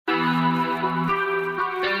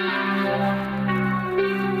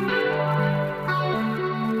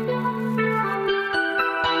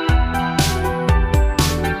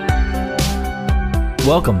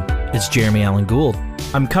Welcome, it's Jeremy Allen Gould.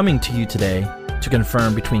 I'm coming to you today to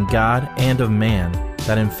confirm between God and of man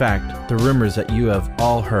that in fact the rumors that you have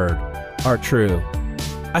all heard are true.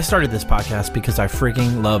 I started this podcast because I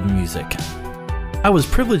freaking love music. I was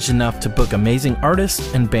privileged enough to book amazing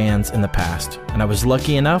artists and bands in the past, and I was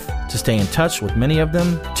lucky enough to stay in touch with many of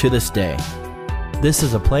them to this day. This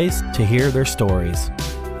is a place to hear their stories.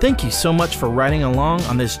 Thank you so much for riding along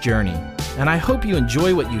on this journey, and I hope you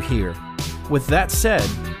enjoy what you hear. With that said,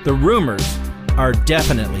 the rumors are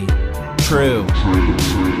definitely true.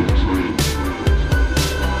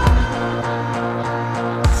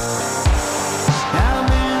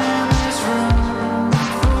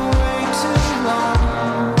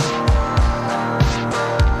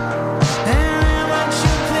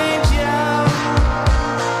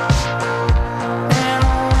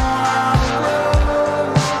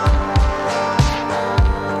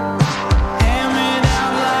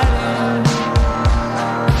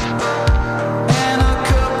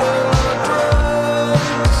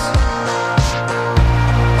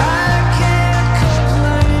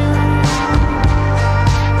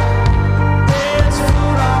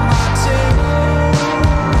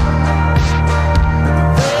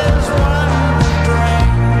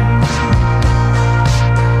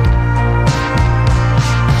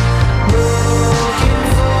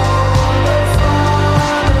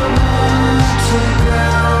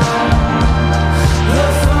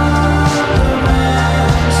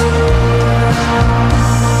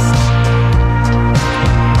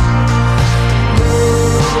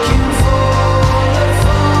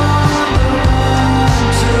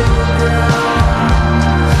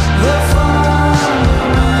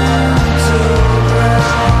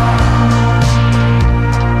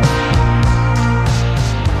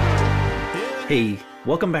 Hey,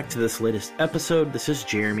 welcome back to this latest episode. This is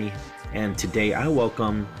Jeremy, and today I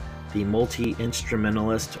welcome the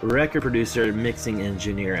multi-instrumentalist, record producer, mixing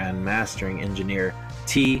engineer, and mastering engineer,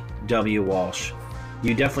 T.W. Walsh.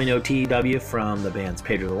 You definitely know T.W. from the bands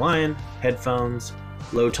Pedro the Lion, Headphones,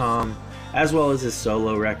 Low Tom, as well as his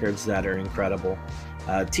solo records that are incredible.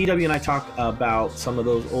 T.W. and I talk about some of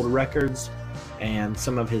those old records and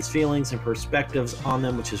some of his feelings and perspectives on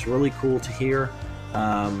them, which is really cool to hear.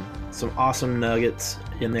 Some awesome nuggets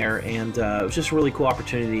in there, and it was just a really cool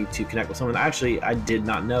opportunity to connect with someone actually I did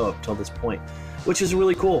not know up till this point, which is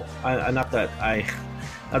really cool. Not that I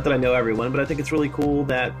know everyone, but I think it's really cool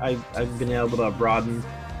that I've been able to broaden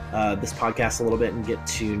this podcast a little bit and get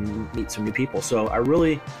to meet some new people. So I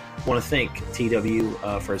really want to thank TW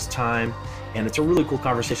for his time, and it's a really cool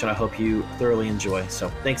conversation I hope you thoroughly enjoy. So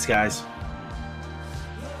thanks, guys.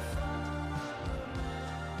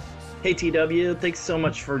 Hey, TW, thanks so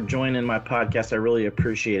much for joining my podcast. I really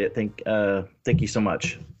appreciate it. Thank you so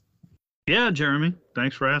much. Yeah, Jeremy,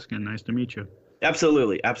 thanks for asking. Nice to meet you.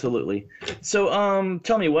 Absolutely. So,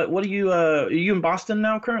 tell me, what are you in Boston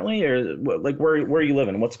now currently, or where are you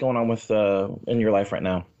living? What's going on with in your life right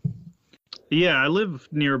now? Yeah, I live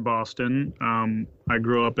near Boston. I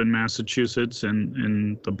grew up in Massachusetts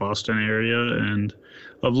in the Boston area, and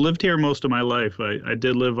I've lived here most of my life. I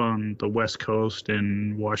did live on the West Coast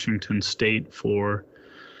in Washington State for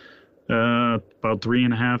about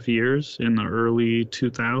 3.5 years in the early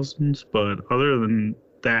 2000s. But other than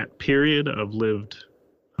that period, I've lived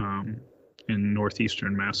in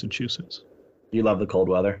northeastern Massachusetts. You love the cold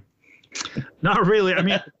weather? Not really. I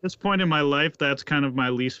mean, at this point in my life, that's kind of my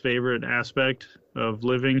least favorite aspect of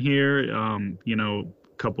living here. A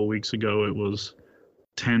couple weeks ago, it was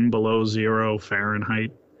 10 below zero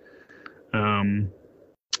Fahrenheit,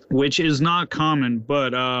 which is not common,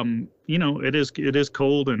 but it is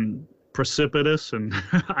cold and precipitous and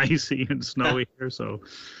icy and snowy here. So,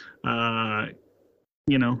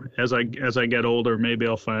 as I get older, maybe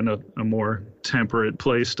I'll find a more temperate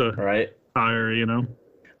place to retire.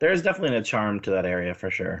 There's definitely a charm to that area for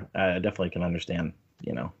sure. I definitely can understand,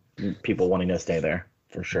 people wanting to stay there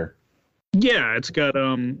for sure. Yeah, it's got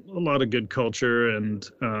a lot of good culture and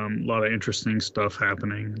a lot of interesting stuff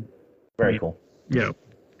happening. Very cool. Yeah.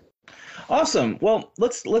 Awesome. Well,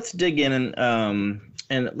 let's dig in and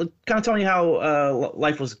kind of tell me how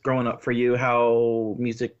life was growing up for you, how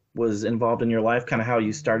music was involved in your life, kind of how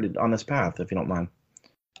you started on this path, if you don't mind.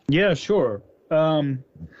 Yeah, sure.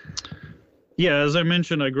 Yeah, as I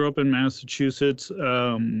mentioned, I grew up in Massachusetts.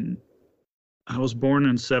 I was born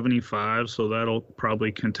in 1975, so that'll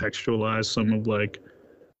probably contextualize some of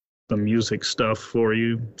the music stuff for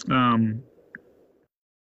you.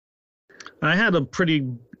 I had a pretty,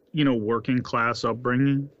 working class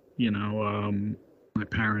upbringing. My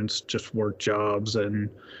parents just worked jobs and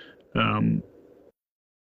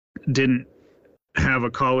didn't have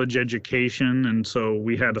a college education, and so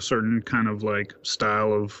we had a certain kind of like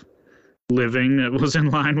style of living that was in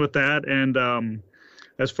line with that. And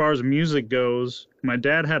as far as music goes, my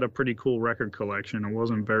dad had a pretty cool record collection. It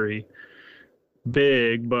wasn't very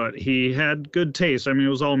big, but he had good taste. I mean, it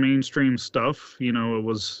was all mainstream stuff. You know, it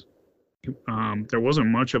was there wasn't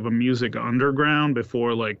much of a music underground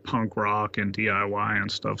before like punk rock and DIY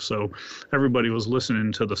and stuff. So everybody was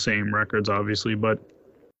listening to the same records, obviously. But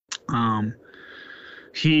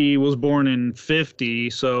he was born in 50,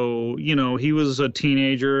 so you know he was a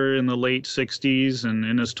teenager in the late 60s, and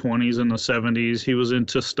in his 20s and the 70s he was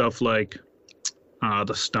into stuff like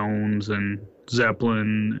the Stones and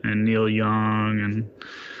Zeppelin and Neil Young and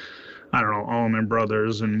I don't know, Allman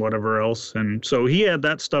Brothers and whatever else. And so he had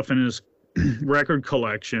that stuff in his record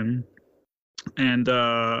collection, and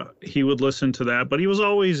he would listen to that. But he was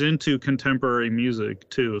always into contemporary music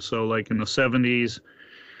too. So like in the 70s,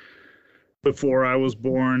 before I was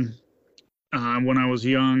born, when I was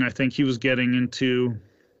young, I think he was getting into,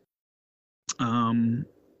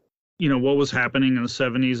 you know, what was happening in the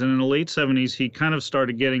 70s. And in the late 70s, he kind of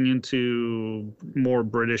started getting into more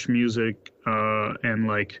British music and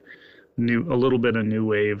like a little bit of new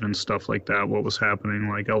wave and stuff like that, what was happening,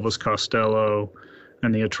 like Elvis Costello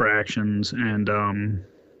and the Attractions and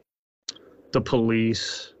the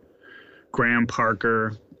Police, Graham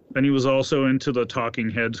Parker. And he was also into the Talking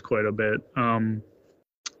Heads quite a bit.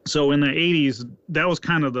 So in the 80s, that was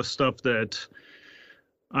kind of the stuff that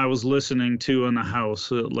I was listening to in the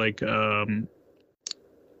house, like, you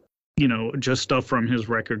know, just stuff from his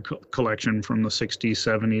record collection from the 60s,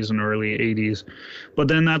 70s, and early 80s. But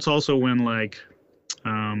then that's also when, like,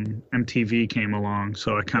 MTV came along.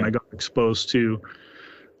 So I kind of got exposed to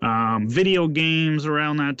video games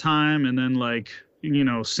around that time, and then, like, you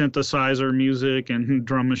know, synthesizer music and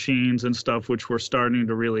drum machines and stuff, which were starting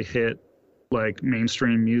to really hit like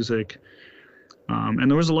mainstream music. And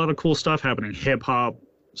there was a lot of cool stuff happening, hip hop.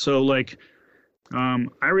 So like,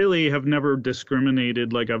 I really have never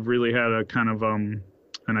discriminated. Like I've really had a kind of an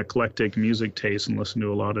eclectic music taste and listened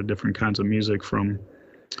to a lot of different kinds of music, from,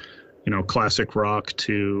 you know, classic rock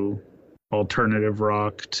to alternative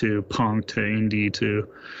rock to punk to indie to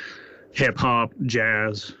hip hop,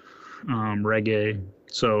 jazz, reggae.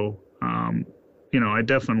 So, you know, I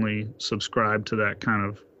definitely subscribe to that kind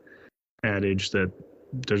of adage that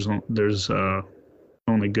there's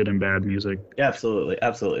only good and bad music. Yeah, absolutely,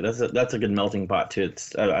 absolutely. That's a good melting pot too.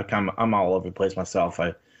 It's I'm all over the place myself.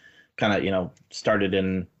 I kind of, you know, started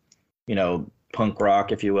in, you know, punk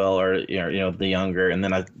rock, if you will, or you know the younger, and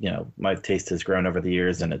then my taste has grown over the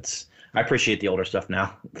years, and I appreciate the older stuff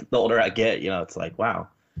now. The older I get, you know, it's like, wow,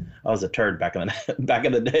 I was a turd back in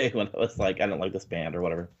the day when I was like, I don't like this band or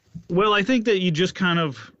whatever. Well, I think that you just kind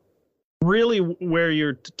of really where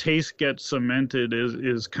your taste gets cemented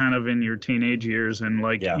is kind of in your teenage years, and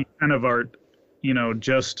like you kind of are, you know,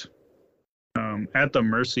 just at the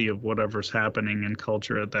mercy of whatever's happening in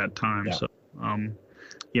culture at that time. Yeah. So,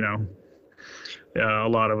 you know, a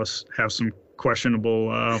lot of us have some questionable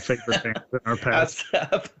favorite bands in our past.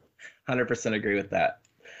 100% agree with that.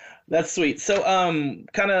 That's sweet. So,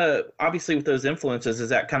 kind of obviously with those influences, is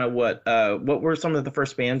that kind of what were some of the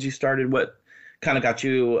first bands you started? What kind of got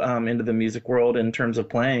you into the music world in terms of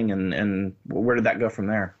playing, and where did that go from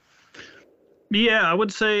there? Yeah, I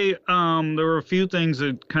would say there were a few things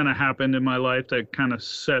that kind of happened in my life that kind of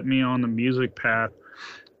set me on the music path.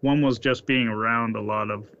 One was just being around a lot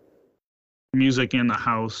of music in the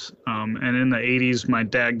house. And in the 80s, my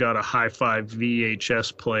dad got a hi-fi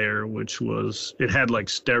VHS player, it had like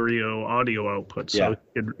stereo audio output. So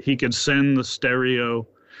he could send the stereo.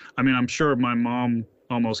 I mean, I'm sure my mom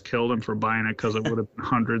almost killed him for buying it because it would have been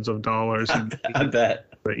hundreds of dollars. I bet.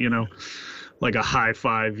 But, you know, like a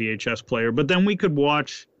hi-fi VHS player. But then we could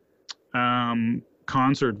watch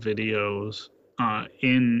concert videos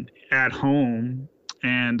at home.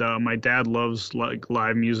 And my dad loves like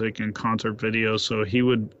live music and concert videos, so he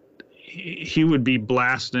would be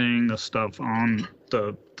blasting the stuff on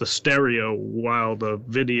the stereo while the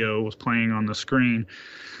video was playing on the screen.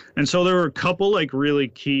 And so there were a couple like really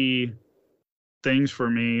key things for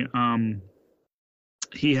me.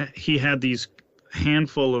 He had these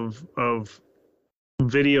handful of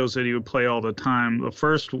videos that he would play all the time. The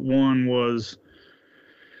first one was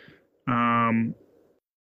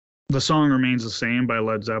The Song Remains the Same by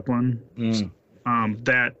Led Zeppelin.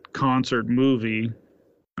 That concert movie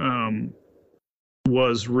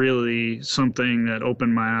was really something that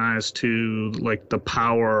opened my eyes to like the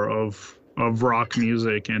power of rock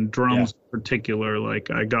music and drums in particular. Like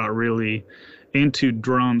I got really into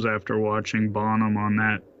drums after watching Bonham on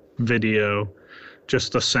that video.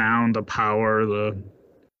 just the sound, the power, the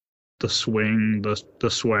swing, the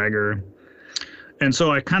swagger. And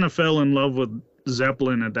so I kind of fell in love with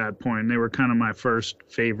Zeppelin at that point. They were kind of my first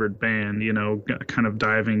favorite band, you know, kind of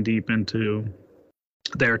diving deep into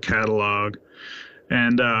their catalog.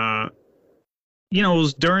 And, you know, it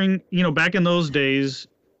was during, you know, back in those days,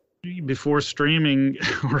 before streaming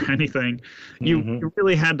or anything, you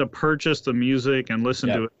really had to purchase the music and listen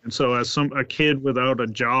to it. And so as a kid without a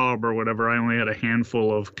job or whatever, I only had a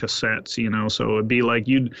handful of cassettes, you know, so it'd be like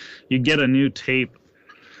you'd get a new tape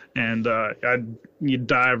and you'd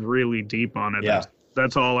dive really deep on it. Yeah.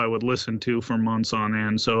 That's all I would listen to for months on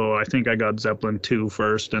end. So I think I got Zeppelin 2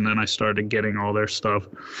 first, and then I started getting all their stuff.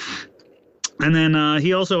 And then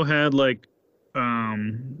he also had like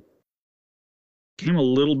came a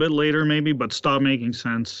little bit later maybe, but Stopped Making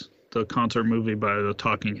Sense, the concert movie by the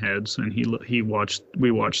Talking Heads, and we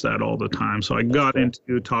watched that all the time. So I got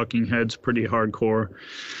into Talking Heads pretty hardcore.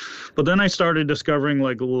 But then I started discovering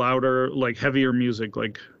like louder, like heavier music.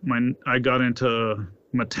 Like I got into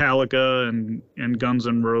Metallica and Guns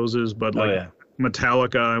N' Roses, but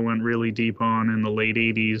Metallica I went really deep on in the late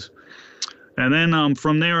 80s. And then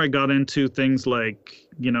from there I got into things like,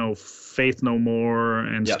 you know, Faith No More,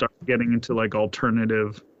 and started getting into like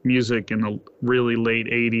alternative music in the really late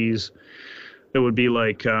 80s. It would be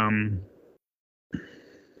like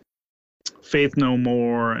Faith No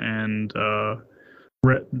More, and the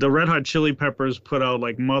Red Hot Chili Peppers put out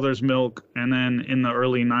like Mother's Milk, and then in the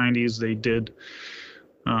early 90s they did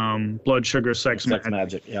Blood Sugar Sex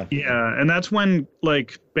Magic. Yeah, and that's when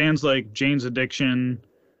like bands like Jane's Addiction,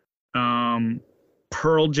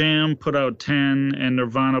 Pearl Jam put out 10, and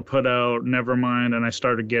Nirvana put out Nevermind, and I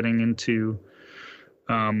started getting into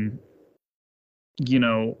you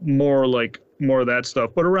know, more of that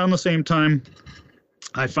stuff. But around the same time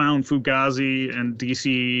I found Fugazi and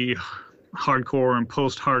DC hardcore and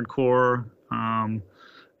post-hardcore,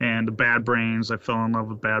 and Bad Brains. I fell in love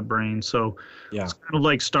with Bad Brains. So it's kind of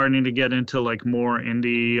like starting to get into like more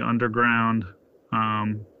indie underground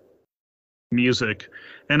music.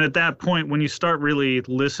 And at that point, when you start really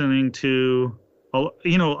listening to,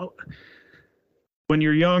 you know, when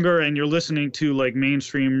you're younger and you're listening to like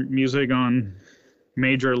mainstream music on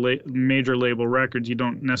major label records, you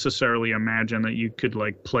don't necessarily imagine that you could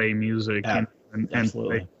like play music and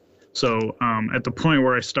play. So at the point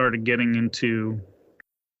where I started getting into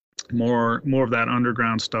more of that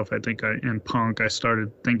underground stuff, I think and punk, I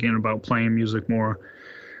started thinking about playing music more.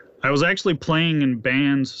 I was actually playing in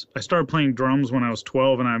bands. I started playing drums when I was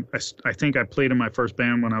 12, and I think I played in my first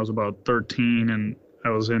band when I was about 13, and I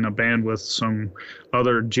was in a band with some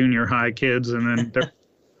other junior high kids, and then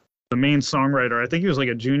the main songwriter, I think he was like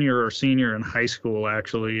a junior or senior in high school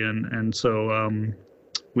actually, and so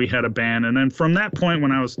we had a band. And then from that point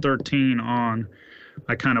when I was 13 on,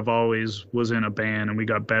 I kind of always was in a band, and we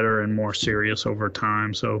got better and more serious over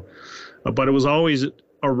time. So but it was always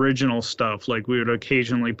original stuff. Like we would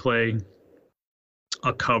occasionally play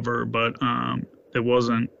a cover, but it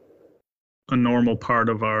wasn't a normal part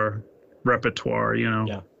of our repertoire, you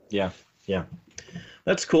know. Yeah.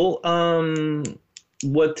 That's cool.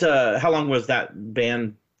 What how long was that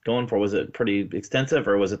band going for? Was it pretty extensive,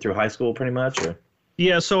 or was it through high school pretty much, or?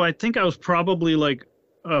 Yeah, so I think I was probably like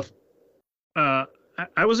I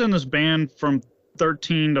was in this band from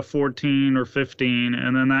 13 to 14 or 15,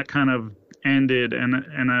 and then that kind of ended,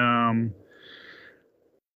 and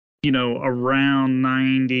you know, around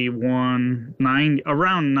 90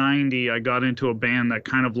 I got into a band that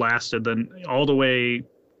kind of lasted then all the way.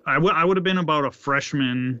 I would have been about a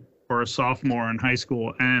freshman or a sophomore in high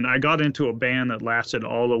school, and I got into a band that lasted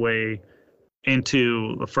all the way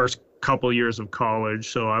into the first couple years of college.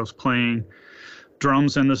 So I was playing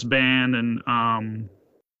drums in this band, and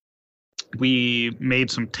we made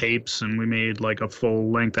some tapes, and we made like a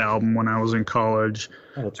full-length album when I was in college.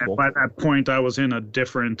 Oh, that's cool. And by that point, I was in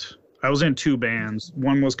two bands.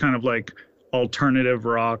 One was kind of like alternative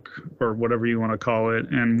rock or whatever you want to call it,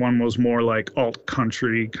 and one was more like alt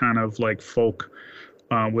country, kind of like folk,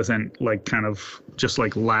 within like kind of just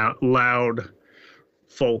like loud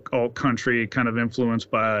folk alt country, kind of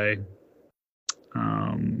influenced by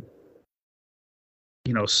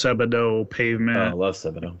you know, Sebado, Pavement. Oh, I love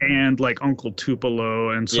Sebado. And like Uncle Tupelo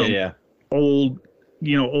and some old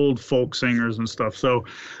folk singers and stuff. So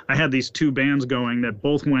I had these two bands going that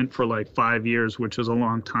both went for like 5 years, which is a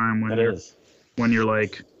long time when you're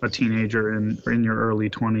like a teenager and in your early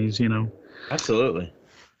 20s, you know. Absolutely.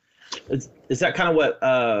 Is that kind of what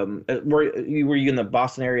were you in the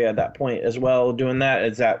Boston area at that point as well doing that?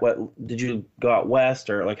 Is that what did you go out west,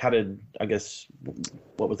 or like how did I guess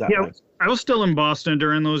what was that Yeah, like? I was still in Boston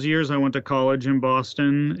during those years. I went to college in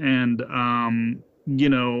Boston, and you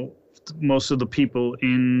know, most of the people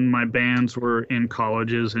in my bands were in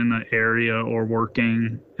colleges in the area or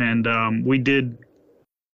working, and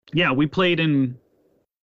we played in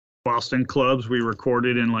Boston clubs. We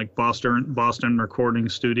recorded in like Boston recording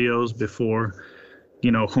studios before,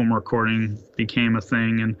 you know, home recording became a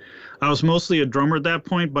thing. And I was mostly a drummer at that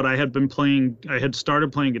point, but I had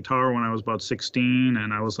started playing guitar when I was about 16,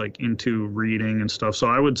 and I was like into reading and stuff. So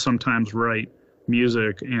I would sometimes write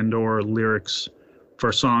music and or lyrics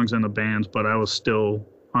for songs in the bands, but I was still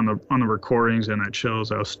on the recordings and at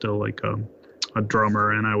shows. I was still like a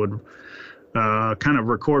drummer, and I would kind of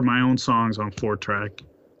record my own songs on 4-track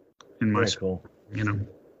in my school. You know.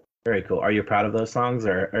 Very cool. Are you proud of those songs,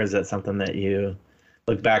 or is it something that you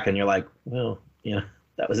look back and you're like, well, you know,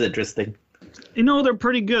 that was interesting? You know, they're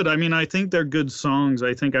pretty good. I mean, I think they're good songs.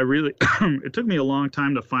 I think I really, it took me a long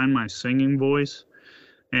time to find my singing voice.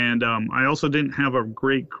 And I also didn't have a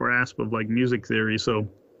great grasp of like music theory. So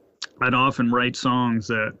I'd often write songs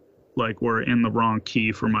that like were in the wrong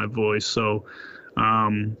key for my voice. So,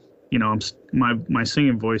 you know, my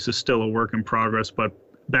singing voice is still a work in progress, but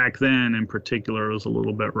back then in particular, it was a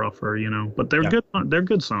little bit rougher, you know, but they're good. They're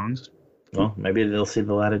good songs. Well, maybe they'll see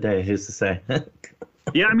the light of day. Who's to say?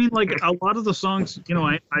 Yeah, I mean, like a lot of the songs, you know,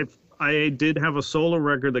 I did have a solo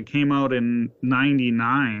record that came out in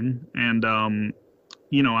 '99, and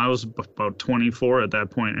you know, I was about 24 at that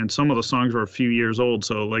point, and some of the songs were a few years old.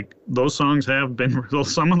 So, like, some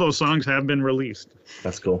of those songs have been released.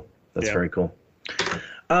 That's cool. That's very cool.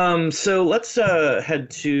 So let's head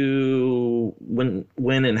to when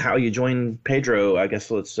and how you joined Pedro. I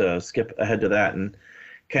guess let's skip ahead to that and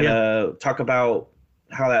kind of talk about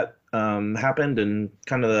how that happened and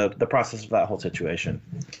kind of the process of that whole situation.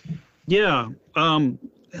 Yeah,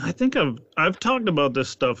 I think I've talked about this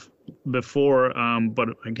stuff before, but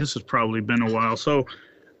I guess it's probably been a while. So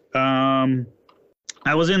I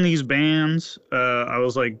was in these bands. I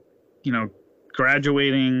was like, you know,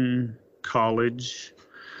 graduating college,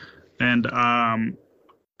 and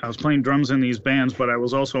I was playing drums in these bands, but I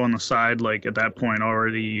was also on the side, like at that point,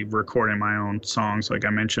 already recording my own songs, like I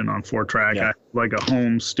mentioned, on 4-track. I had like a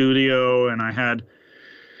home studio, and I had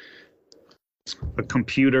a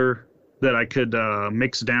computer that I could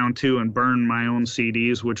mix down to and burn my own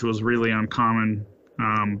CDs, which was really uncommon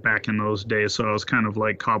back in those days. So I was kind of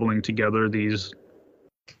like cobbling together these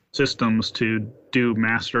systems to do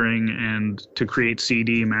mastering and to create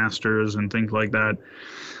CD masters and things like that.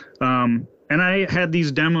 And I had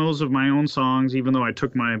these demos of my own songs, even though I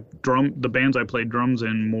took the bands I played drums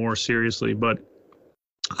in more seriously. But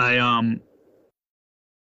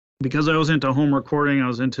because I was into home recording, I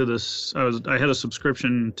was into this. I had a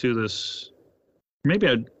subscription to this. Maybe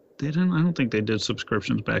they didn't. I don't think they did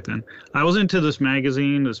subscriptions back then. I was into this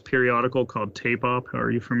magazine, this periodical called Tape Op.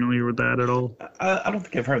 Are you familiar with that at all? I don't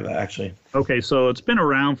think I've heard of that, actually. Okay, so it's been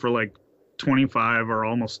around for like 25 or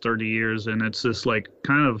almost 30 years, and it's this like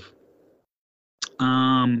kind of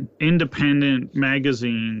independent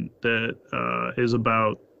magazine that is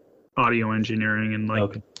about audio engineering and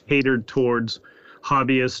like catered towards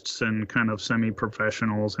hobbyists and kind of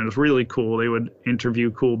semi-professionals, and it's really cool. They would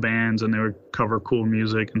interview cool bands, and they would cover cool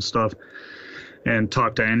music and stuff and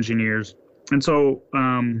talk to engineers. And so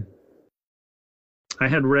I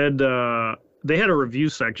had read they had a review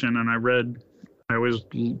section, and I always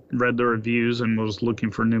read the reviews and was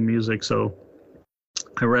looking for new music. So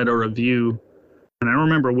I read a review, and I don't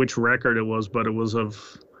remember which record it was, but it was of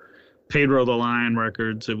Pedro the Lion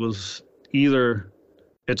Records. It was either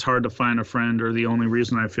It's Hard to Find a Friend or The Only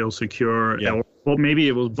Reason I Feel Secure. Yeah. Well, maybe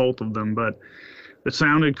it was both of them, but it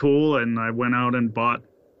sounded cool, and I went out and bought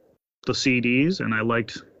the CDs, and I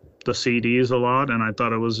liked the CDs a lot, and I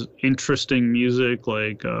thought it was interesting music,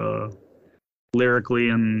 like lyrically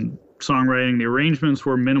and songwriting. The arrangements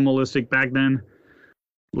were minimalistic back then.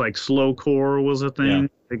 Like slowcore was a thing.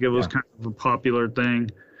 Like it was kind of a popular thing.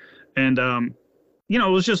 And you know,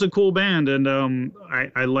 it was just a cool band, and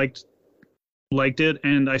I liked it,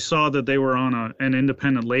 and I saw that they were on an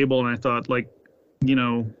independent label, and I thought, like, you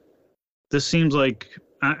know, this seems like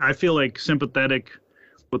I feel like sympathetic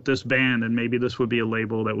with this band, and maybe this would be a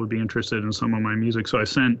label that would be interested in some of my music. So I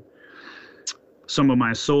sent some of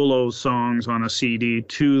my solo songs on a CD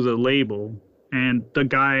to the label, and the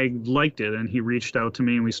guy liked it, and he reached out to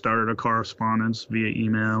me, and we started a correspondence via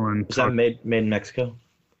email. And was that made in Mexico?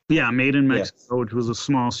 Yeah, Made in Mexico, which was a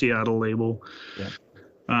small Seattle label. Yeah.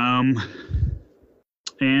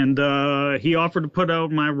 and he offered to put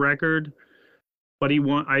out my record, but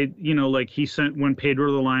he sent, when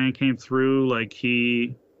Pedro the Lion came through, like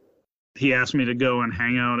he asked me to go and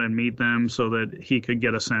hang out and meet them so that he could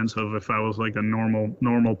get a sense of if I was like a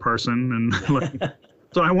normal person. And like,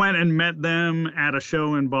 so I went and met them at a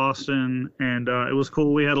show in Boston, and it was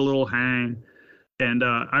cool. We had a little hang, and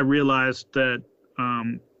I realized that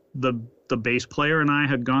the bass player and I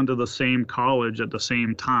had gone to the same college at the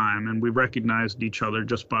same time, and we recognized each other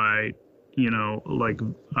just by,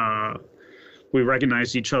 we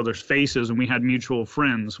recognized each other's faces, and we had mutual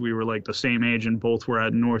friends. We were like the same age, and both were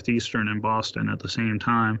at Northeastern in Boston at the same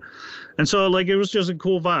time. And so like it was just a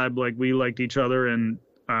cool vibe. Like we liked each other, and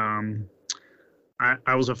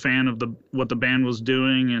I was a fan of what the band was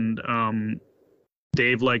doing, and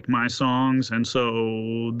Dave liked my songs, and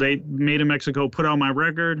so they Made in Mexico put out my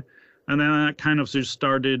record, and then that kind of just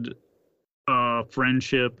started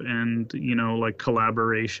friendship and like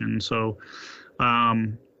collaboration. So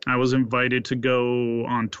I was invited to go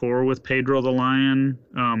on tour with Pedro the Lion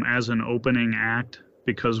as an opening act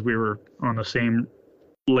because we were on the same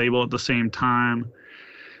label at the same time.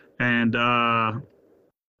 And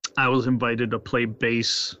I was invited to play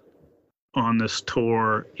bass on this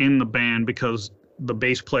tour in the band because the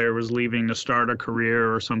bass player was leaving to start a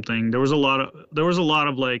career or something. There was a lot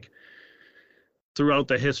of like, throughout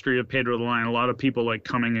the history of Pedro the Lion, a lot of people like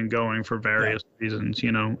coming and going for various reasons,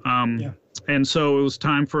 And so it was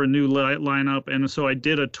time for a new lineup. And so I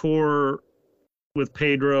did a tour with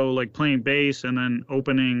Pedro, like playing bass, and then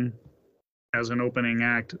opening as an opening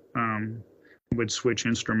act. Would switch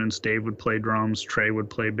instruments. Dave would play drums, Trey would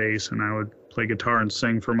play bass, and I would play guitar and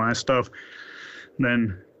sing for my stuff. And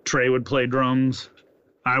then Trey would play drums,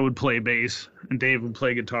 I would play bass, and Dave would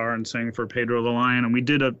play guitar and sing for Pedro the Lion. And we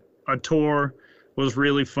did a tour. It was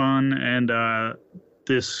really fun. And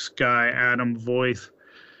this guy, Adam Voith,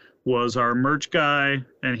 was our merch guy,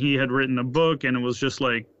 and he had written a book, and it was just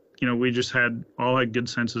like, we just all had good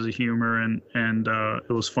senses of humor, and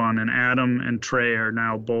it was fun. And Adam and Trey are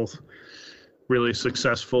now both really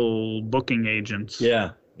successful booking agents.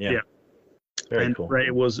 Yeah. Very cool.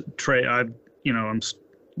 We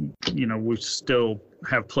still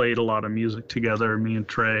have played a lot of music together, me and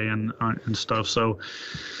Trey and stuff. So,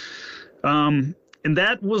 and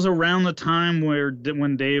that was around the time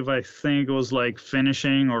when Dave, I think, was like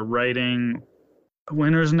finishing or writing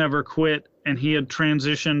Winners Never Quit, and he had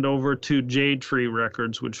transitioned over to Jade Tree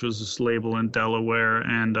Records, which was this label in Delaware,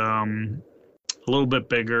 and a little bit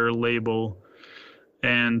bigger label.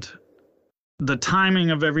 And the timing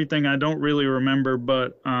of everything I don't really remember,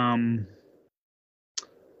 but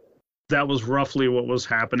that was roughly what was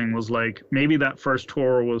happening. Was like maybe that first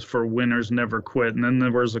tour was for Winners Never Quit, and then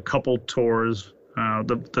there was a couple tours.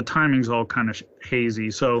 The timing's all kind of hazy,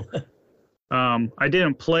 so I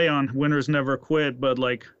didn't play on Winners Never Quit, but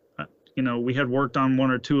like we had worked on one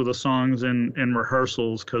or two of the songs in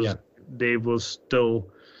rehearsals because Dave was still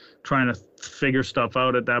trying to figure stuff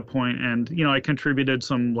out at that point, and I contributed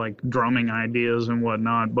some like drumming ideas and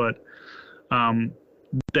whatnot. But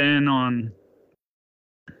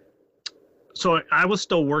so I was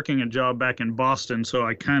still working a job back in Boston, so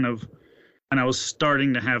and I was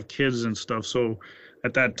starting to have kids and stuff. So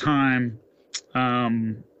at that time,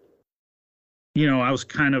 I was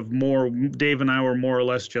kind of Dave and I were more or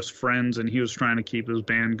less just friends, and he was trying to keep his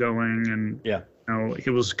band going, and it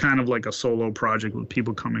was kind of like a solo project with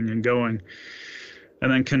people coming and going.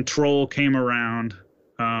 And then Control came around.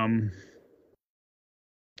 I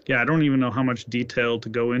don't even know how much detail to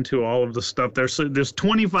go into all of the stuff. There's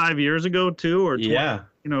 25 years ago too, or 20,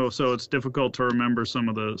 so it's difficult to remember some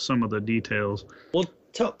of the details. Well,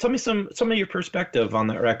 tell me some of your perspective on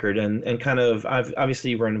that record, and kind of, obviously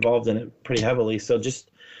you were involved in it pretty heavily, so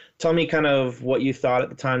just tell me kind of what you thought at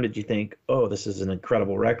the time. Did you think, oh, this is an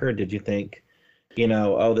incredible record? Did you think,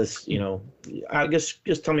 I guess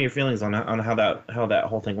just tell me your feelings on how that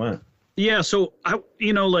whole thing went. Yeah, so I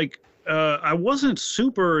wasn't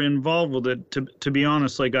super involved with it, to be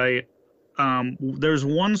honest. Like there's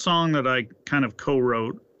one song that I kind of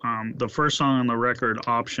co-wrote. The first song on the record,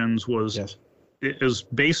 Options, is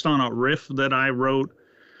based on a riff that I wrote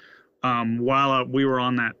while we were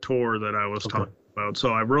on that tour that I was talking about. So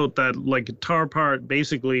I wrote that like guitar part,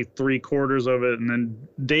 basically 3/4 of it, and then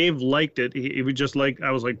Dave liked it. He would just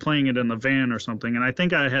I was like playing it in the van or something, and I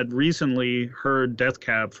think I had recently heard Death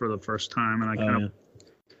Cab for the first time, and I kind of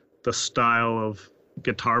the style of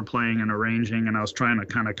guitar playing and arranging, and I was trying to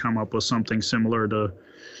kind of come up with something similar to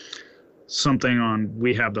something on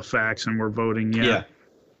We Have the Facts and We're Voting Yet.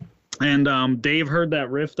 And Dave heard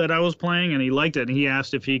that riff that I was playing, and he liked it, and he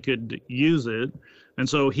asked if he could use it. And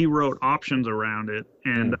so he wrote options around it.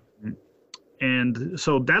 And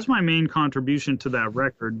so that's my main contribution to that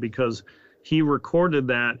record, because he recorded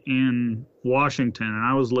that in Washington and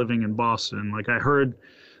I was living in Boston. Like, I heard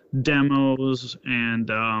demos and,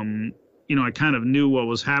 I kind of knew what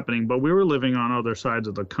was happening, but we were living on other sides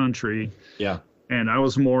of the country. Yeah. And I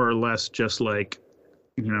was more or less just like,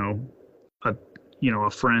 a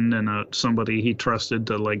friend and somebody he trusted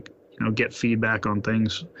to, like, get feedback on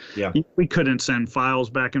things. Yeah. We couldn't send files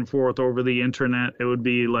back and forth over the internet. It would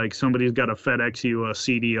be like somebody's got to FedEx you a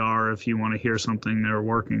CDR if you want to hear something they're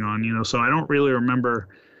working on, So I don't really remember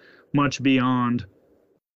much beyond,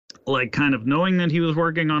 like, kind of knowing that he was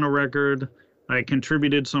working on a record. I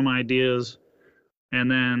contributed some ideas, and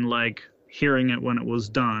then, like, hearing it when it was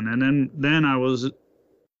done. And then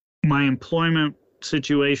my employment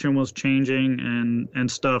situation was changing and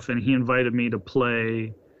stuff, and he invited me to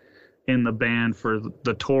play in the band for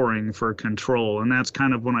the touring for Control. And that's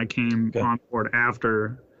kind of when I came on board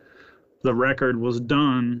after the record was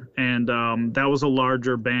done. And that was a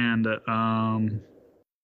larger band. I'm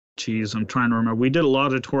trying to remember. We did a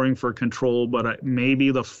lot of touring for Control, but maybe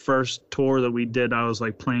the first tour that we did, I was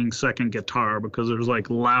like playing second guitar because there was like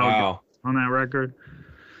loud on that record.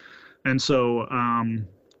 And so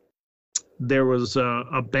there was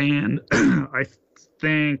a band, I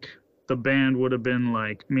think the band would have been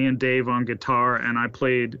like me and Dave on guitar, and I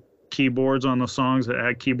played keyboards on the songs that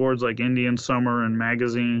had keyboards, like Indian Summer and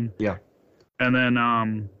Magazine. Yeah. And then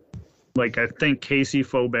I think Casey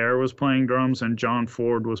Faubert was playing drums and John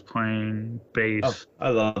Ford was playing bass. Oh, I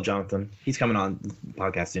love Jonathan. He's coming on the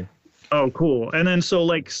podcast soon. Oh, cool. And then so,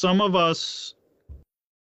 like, some of us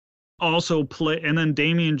also play, and then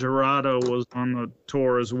Damian Gerardo was on the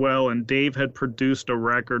tour as well, and Dave had produced a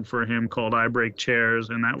record for him called I Break Chairs,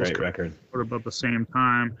 and that was record about the same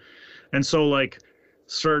time. And so, like,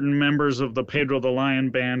 certain members of the Pedro the Lion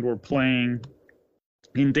band were playing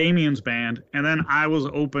in Damian's band, and then I was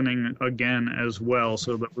opening again as well.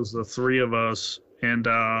 So that was the three of us, and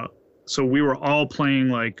so we were all playing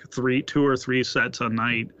like 2 or 3 sets a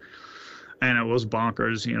night, and it was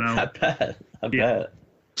bonkers, I bet.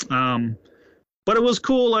 But it was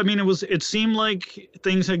cool. I mean, it seemed like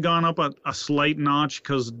things had gone up a slight notch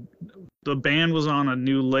because the band was on a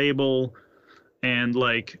new label, and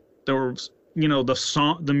like there was,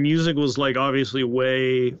 the music was like obviously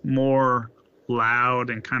way more loud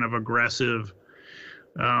and kind of aggressive.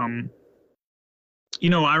 I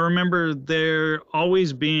remember there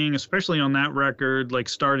always being, especially on that record, like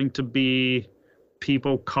starting to be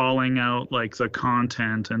people calling out like the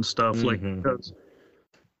content and stuff. Mm-hmm. Like, because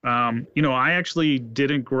I actually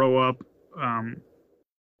didn't grow up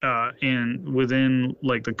within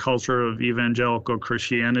like the culture of evangelical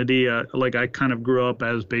Christianity. Like, I kind of grew up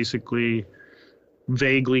as basically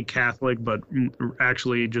vaguely Catholic, but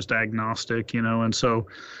actually just agnostic, and so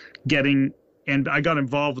I got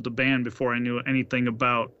involved with the band before I knew anything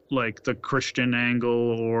about like the Christian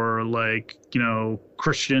angle or like,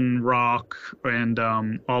 Christian rock and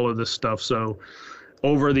all of this stuff. So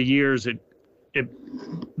over the years, it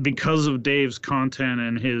because of Dave's content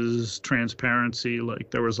and his transparency, like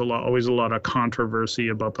there was always a lot of controversy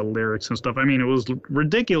about the lyrics and stuff. I mean, it was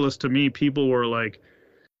ridiculous to me. People were like,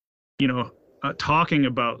 talking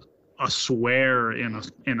about a swear in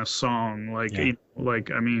a song,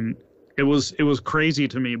 like, I mean, it was crazy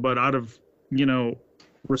to me, but out of,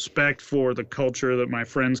 respect for the culture that my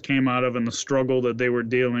friends came out of and the struggle that they were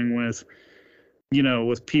dealing with,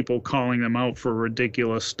 with people calling them out for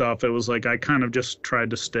ridiculous stuff, it was like I kind of just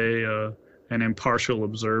tried to stay an impartial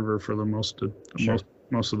observer for the most of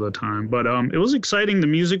the time. But it was exciting. The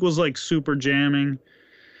music was like super jamming.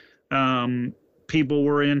 People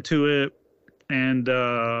were into it. And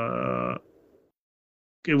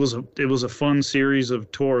it was a fun series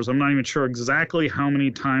of tours. I'm not even sure exactly how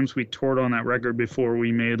many times we toured on that record before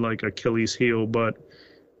we made like Achilles Heel, but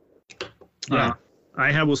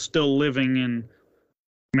I was still living in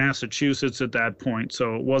Massachusetts at that point,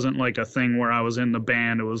 so it wasn't like a thing where I was in the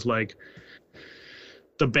band. It was like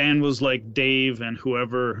the band was like Dave and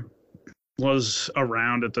whoever was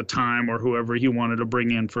around at the time or whoever he wanted to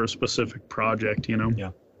bring in for a specific project,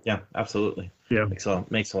 Yeah, absolutely. Yeah, makes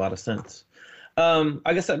a lot of sense.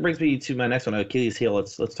 I guess that brings me to my next one, Achilles Heel.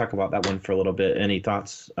 Let's talk about that one for a little bit. Any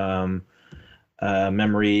thoughts,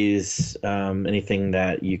 memories, anything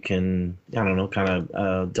that you can, I don't know, kind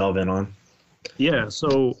of delve in on? Yeah.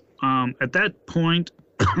 So at that point,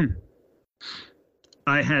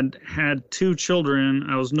 I had 2 children.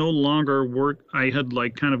 I was no longer I had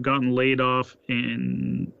like kind of gotten laid off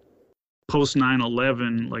in post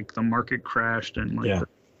 9/11, like the market crashed and like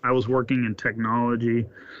I was working in technology.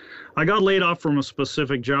 I got laid off from a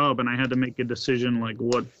specific job, and I had to make a decision like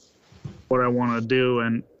what I want to do.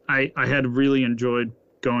 And I had really enjoyed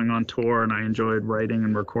going on tour, and I enjoyed writing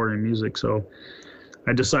and recording music. So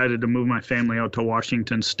I decided to move my family out to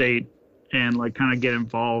Washington State and like kind of get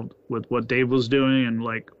involved with what Dave was doing. And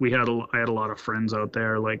like I had a lot of friends out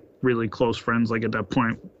there, like really close friends. Like at that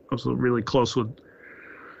point, I was really close with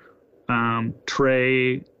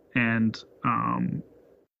Trey and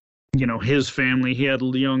his family. He had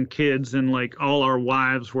young kids, and like all our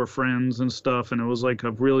wives were friends and stuff, and it was like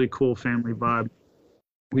a really cool family vibe.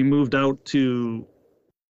 We moved out to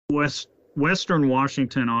western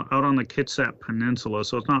Washington, out on the Kitsap Peninsula.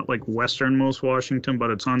 So it's not like westernmost Washington, but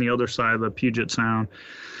it's on the other side of the Puget Sound.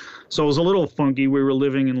 So it was a little funky. We were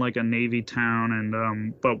living in like a Navy town,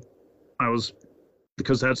 and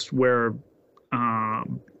because that's where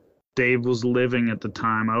Dave was living at the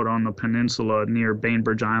time, out on the peninsula near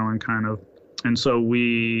Bainbridge Island kind of. And so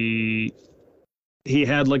he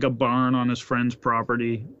had like a barn on our friend's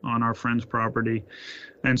property.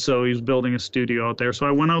 And so he was building a studio out there. So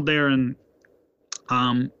I went out there, and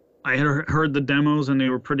I had heard the demos, and they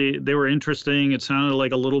were interesting. It sounded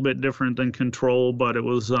like a little bit different than Control, but it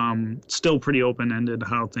was still pretty open-ended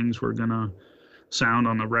how things were going to sound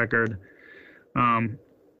on the record.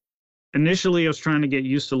 Initially, I was trying to get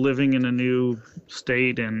used to living in a new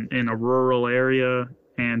state and in a rural area,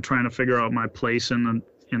 and trying to figure out my place in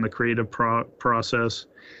the creative process.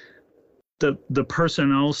 The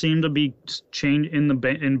personnel seemed to be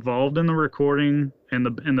involved in the recording and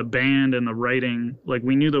the band and the writing. Like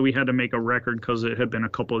we knew that we had to make a record because it had been a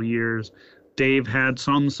couple of years. Dave had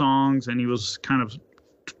some songs, and he was kind of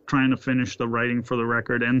trying to finish the writing for the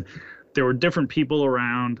record. And there were different people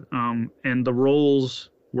around, and the roles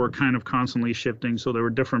were kind of constantly shifting. So there were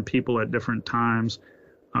different people at different times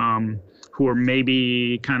who were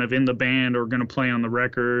maybe kind of in the band or going to play on the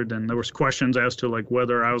record. And there was questions as to like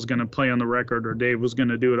whether I was going to play on the record or Dave was going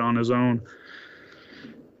to do it on his own.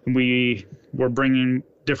 We were bringing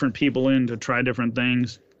different people in to try different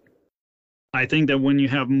things. I think that when you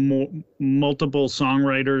have multiple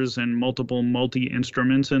songwriters and multiple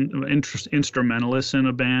multi-instruments and instrumentalists in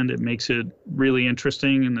a band, it makes it really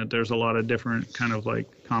interesting, and that there's a lot of different kind of like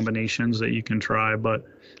combinations that you can try, but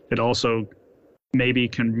it also maybe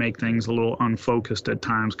can make things a little unfocused at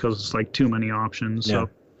times because it's like too many options. Yeah.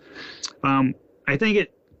 So I think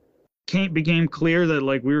it became clear that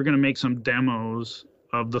like we were going to make some demos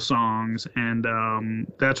of the songs, and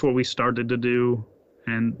that's what we started to do.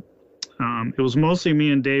 And it was mostly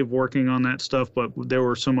me and Dave working on that stuff, but there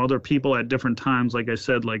were some other people at different times, like I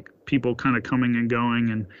said, like people kind of coming and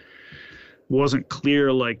going, and wasn't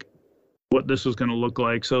clear like what this was going to look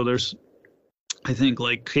like. So I think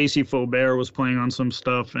like Casey Faubert was playing on some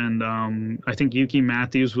stuff, and I think Yuki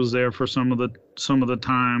Matthews was there for some of the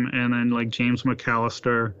time, and then like James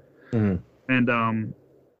McAllister, and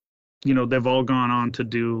they've all gone on to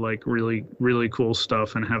do like really, really cool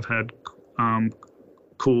stuff and have had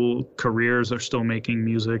cool careers. They're still making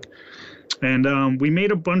music. And we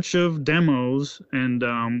made a bunch of demos, and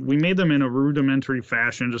we made them in a rudimentary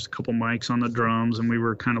fashion, just a couple mics on the drums, and we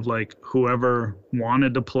were kind of like whoever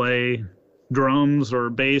wanted to play drums or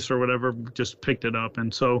bass or whatever just picked it up.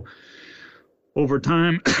 And so over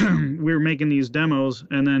time we were making these demos,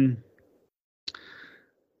 and then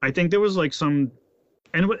I think there was like some,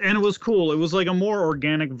 and it was cool. It was like a more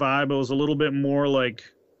organic vibe. It was a little bit more like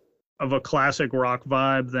of a classic rock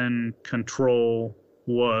vibe than Control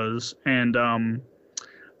was. And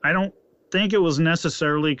I don't think it was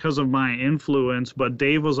necessarily because of my influence, but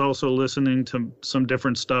Dave was also listening to some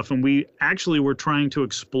different stuff, and we actually were trying to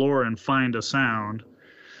explore and find a sound.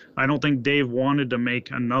 I don't think Dave wanted to make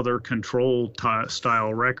another Control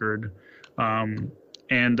style record.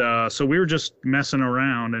 So we were just messing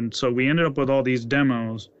around, and so we ended up with all these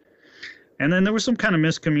demos. And then there was some kind of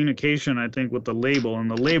miscommunication, I think, with the label, and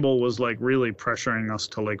the label was like really pressuring us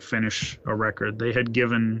to like finish a record. They had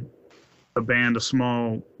given the band a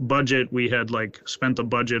small budget. We had like spent the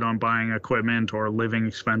budget on buying equipment or living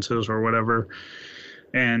expenses or whatever,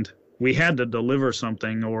 and we had to deliver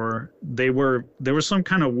something, or there was some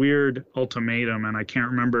kind of weird ultimatum, and I can't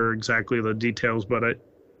remember exactly the details, but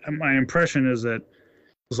my impression is that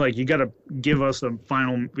it's like you got to give us a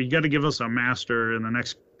master in the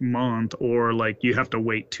next month, or like you have to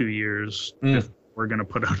wait 2 years if we're going to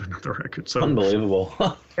put out another record. So unbelievable.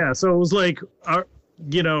 Yeah, so it was like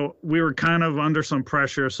we were kind of under some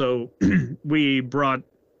pressure, so we brought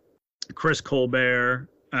Chris Colbert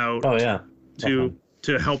out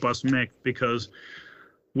to help us mix, because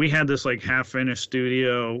we had this like half-finished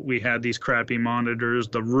studio. We had these crappy monitors.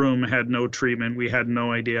 The room had no treatment. We had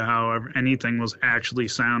no idea how anything was actually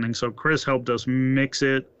sounding. So Chris helped us mix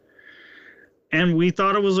it, and we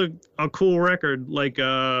thought it was a cool record, like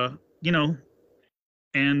you know,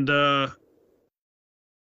 and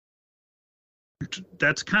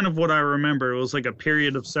that's kind of what I remember. It was like a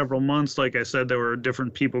period of several months. Like I said, there were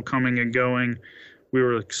different people coming and going. We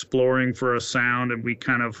were exploring for a sound, and we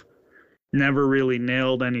kind of never really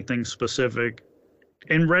nailed anything specific.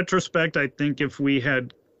 In retrospect, I think the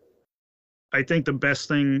best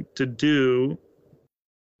thing to do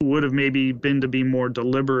would have maybe been to be more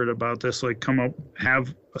deliberate about this, like come up,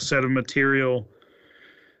 have a set of material,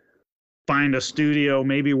 find a studio,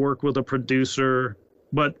 maybe work with a producer.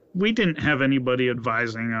 But we didn't have anybody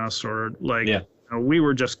advising us, or like, you know, we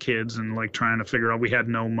were just kids and like trying to figure out. We had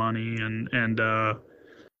no money, and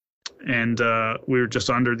we were just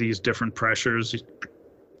under these different pressures.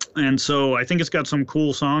 And so I think it's got some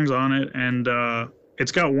cool songs on it, and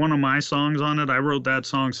it's got one of my songs on it. I wrote that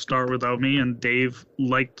song, "Start Without Me," and Dave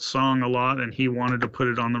liked the song a lot, and he wanted to put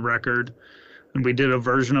it on the record. And we did a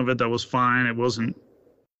version of it that was fine. It wasn't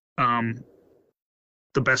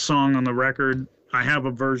the best song on the record. I have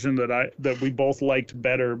a version that we both liked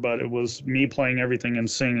better, but it was me playing everything and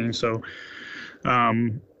singing. So,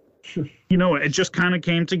 you know, it just kind of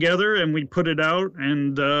came together, and we put it out,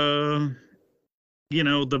 and you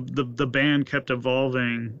know, the band kept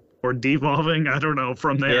evolving or devolving. I don't know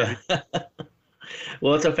from there. Yeah.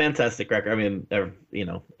 Well, it's a fantastic record. I mean, you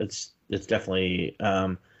know, it's definitely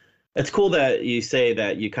it's cool that you say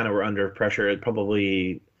that you kind of were under pressure. It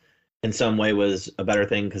probably in some way was a better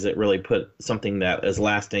thing, because it really put something that is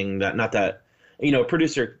lasting, that not that, you know, a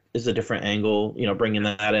producer is a different angle, you know, bringing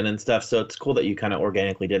that in and stuff. So it's cool that you kind of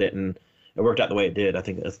organically did it, and it worked out the way it did. I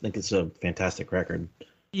think it's a fantastic record.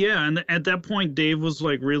 Yeah. And at that point, Dave was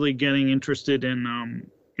like really getting interested in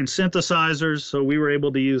synthesizers. So we were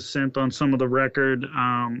able to use synth on some of the record.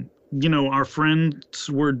 You know, our friends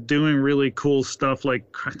were doing really cool stuff. Like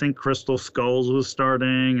I think Crystal Skulls was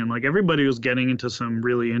starting, and like everybody was getting into some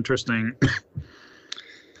really interesting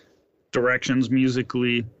directions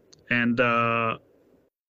musically. And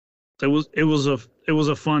it was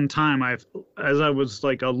a fun time. As I was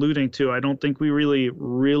like alluding to, I don't think we really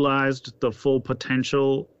realized the full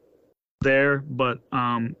potential there, but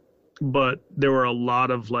there were a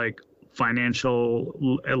lot of like financial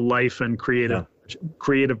life and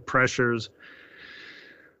creative pressures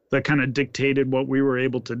that kind of dictated what we were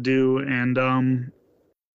able to do. And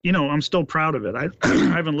you know, I'm still proud of it. I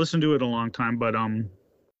haven't listened to it in a long time, but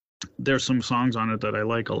there's some songs on it that I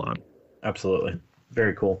like a lot. Absolutely.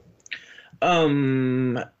 Very cool.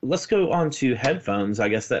 Let's go on to Headphones. I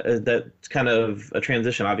guess that's kind of a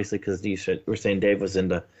transition, obviously, because you were saying Dave was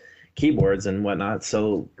into keyboards and whatnot.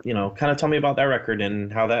 So, you know, kind of tell me about that record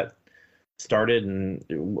and how that started, and,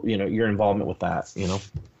 you know, your involvement with that, you know?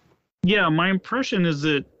 Yeah, my impression is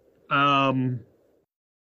that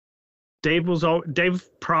Dave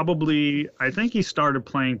probably, I think he started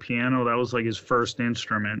playing piano. That was like his first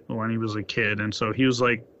instrument when he was a kid. And so he was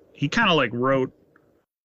like, he kind of like wrote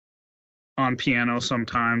on piano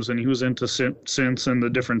sometimes, and he was into synths and the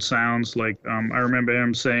different sounds. Like I remember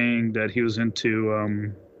him saying that he was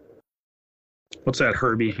into what's that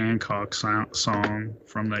Herbie Hancock song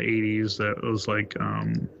from the 80s that was like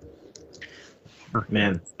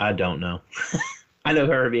man, I don't know. I know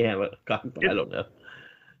Herbie Hancock, but I don't know.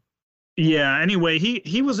 Yeah, anyway,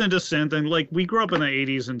 he was into synth, and like we grew up in the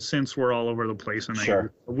 80s, and synths were all over the place, and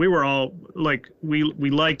sure. We were all like we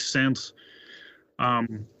liked synths.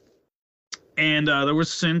 And there was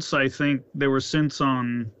synths, I think there were synths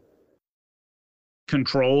on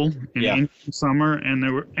Control in Summer, and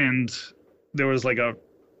there was like a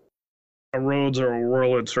Rhodes or a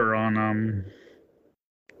Wurlitzer on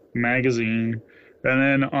Magazine. And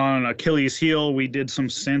then on Achilles Heel, we did some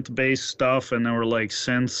synth-based stuff, and there were like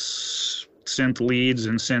synth leads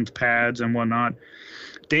and synth pads and whatnot.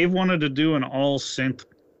 Dave wanted to do an all-synth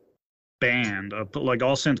band, like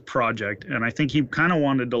all-synth project, and I think he kind of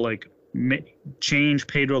wanted to like change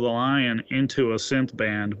Pedro the Lion into a synth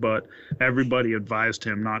band, but everybody advised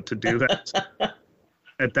him not to do that.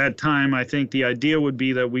 At that time, I think the idea would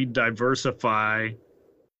be that we diversify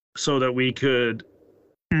so that we could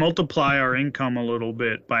multiply our income a little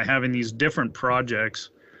bit by having these different projects,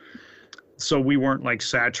 so we weren't like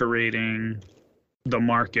saturating the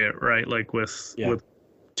market, right? Like with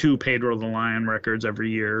 2 Pedro the Lion records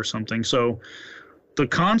every year or something. So the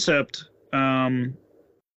concept,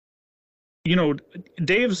 you know,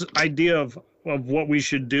 Dave's idea of what we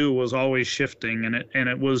should do was always shifting, and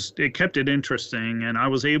it kept it interesting, and I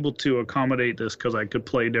was able to accommodate this because I could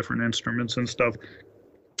play different instruments and stuff.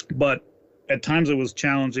 But at times it was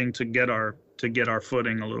challenging to get our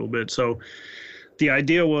footing a little bit. So the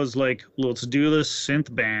idea was like, let's do this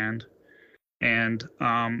synth band, and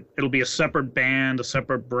it'll be a separate band, a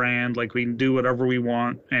separate brand, like we can do whatever we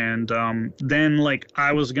want. And then like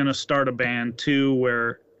I was gonna start a band too,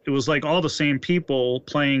 where it was like all the same people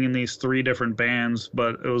playing in these 3 different bands,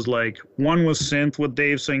 but it was like one was synth with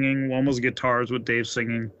Dave singing, one was guitars with Dave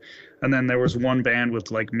singing, and then there was one band with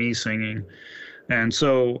like me singing. And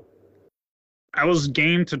so I was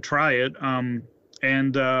game to try it.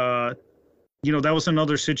 You know, that was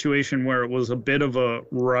another situation where it was a bit of a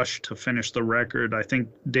rush to finish the record. I think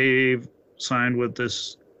Dave signed with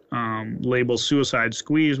this label Suicide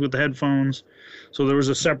Squeeze with the headphones. So there was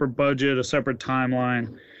a separate budget, a separate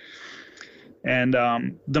timeline. And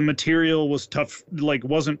the material was tough, like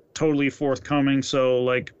wasn't totally forthcoming. So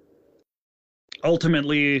like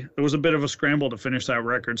ultimately it was a bit of a scramble to finish that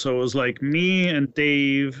record. So it was like me and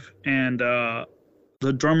Dave and the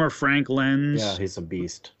drummer Frank Lenz. Yeah, he's a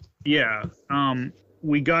beast. Yeah.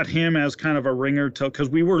 We got him as kind of a ringer because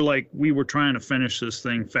we were trying to finish this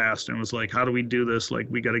thing fast, and it was like, how do we do this? Like,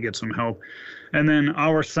 we got to get some help. And then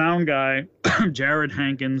our sound guy, Jared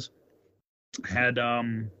Hankins, had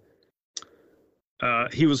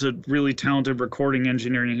he was a really talented recording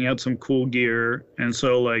engineer, and he had some cool gear. And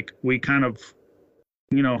so like we kind of,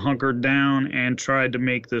 you know, hunkered down and tried to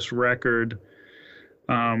make this record.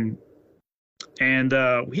 And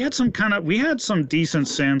we had some decent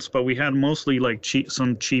synths, but we had mostly like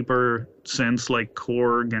some cheaper synths like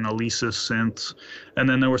Korg and Alesis synths, and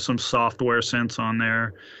then there were some software synths on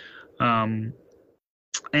there. And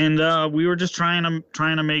we were just trying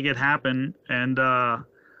to make it happen. And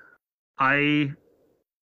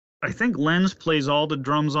I think Lenz plays all the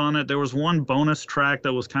drums on it. There was one bonus track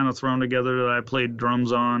that was kind of thrown together that I played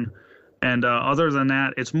drums on. And other than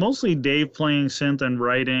that, it's mostly Dave playing synth and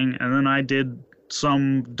writing. And then I did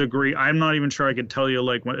some degree. I'm not even sure I could tell you,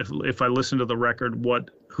 like, if I listen to the record,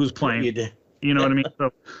 who's playing. You did. You know what I mean?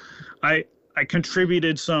 So I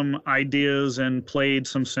contributed some ideas and played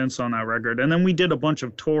some synths on that record. And then we did a bunch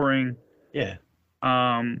of touring. Yeah.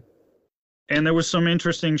 And there was some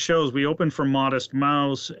interesting shows. We opened for Modest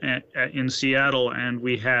Mouse in Seattle, and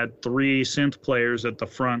we had 3 synth players at the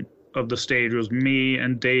front of the stage. It was me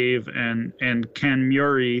and Dave and Ken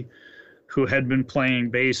Murray, who had been playing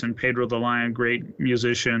bass, and Pedro the Lion, great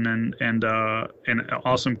musician and an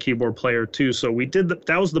awesome keyboard player too. So we did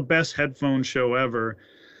that was the best headphone show ever.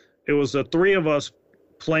 It was the 3 of us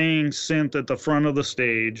playing synth at the front of the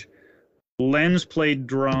stage. Lenz played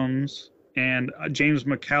drums, and James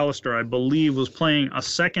McAllister, I believe, was playing a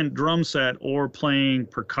second drum set or playing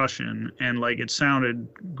percussion, and like it sounded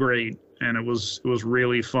great, and it was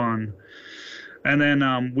really fun. And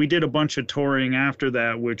then we did a bunch of touring after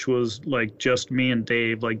that, which was like just me and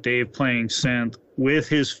Dave, like Dave playing synth with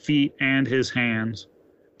his feet and his hands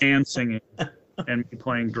and singing and me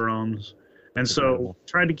playing drums. And so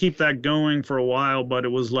tried to keep that going for a while, but it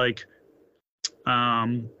was like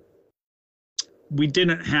we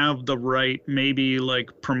didn't have the right maybe like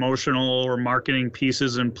promotional or marketing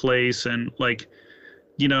pieces in place, and like,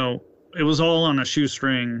 you know, it was all on a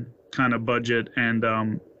shoestring kind of budget, and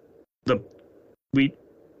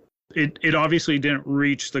it obviously didn't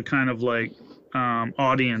reach the kind of like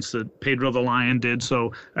audience that Pedro the Lion did.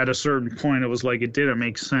 So at a certain point, it was like it didn't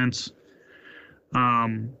make sense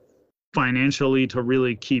financially to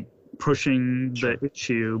really keep pushing the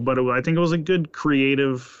issue. But I think it was a good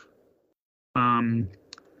creative. It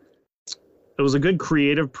was a good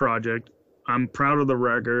creative project. I'm proud of the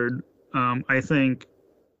record. I think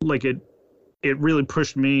like it really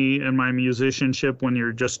pushed me and my musicianship when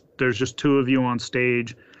there's just 2 of you on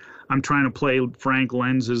stage. I'm trying to play Frank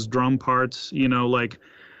Lenz's drum parts, you know, like,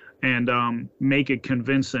 and make it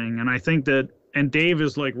convincing. And I think that, and Dave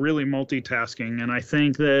is like really multitasking, and I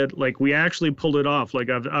think that like we actually pulled it off. Like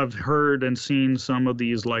I've heard and seen some of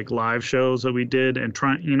these like live shows that we did, and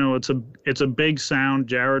you know, it's a big sound.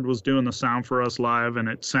 Jared was doing the sound for us live, and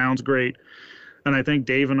it sounds great. And I think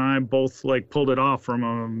Dave and I both like pulled it off from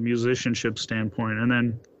a musicianship standpoint. And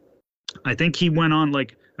then I think he went on,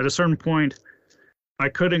 like at a certain point, I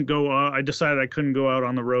decided I couldn't go out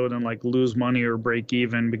on the road and like lose money or break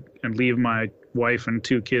even and leave my wife and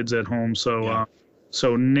 2 kids at home. So,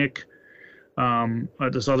 so Nick,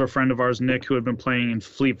 this other friend of ours, Nick, who had been playing in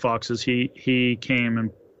Fleet Foxes, he came and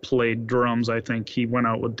played drums. I think he went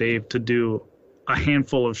out with Dave to do a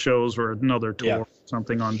handful of shows or another tour,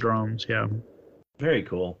 something on drums. Yeah. Very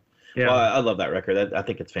cool. Yeah. Well, I love that record. I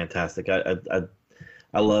think it's fantastic.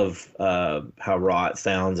 I love how raw it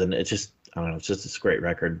sounds, and it's just, I don't know, it's just this great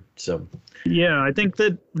record. So Yeah, I think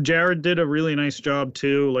that Jared did a really nice job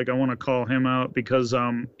too. Like I want to call him out because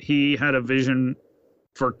he had a vision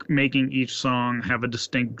for making each song have a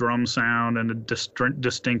distinct drum sound and a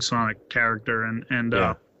distinct sonic character, and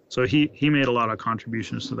yeah, so he made a lot of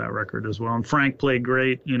contributions to that record as well. And Frank played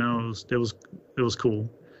great. You know, it was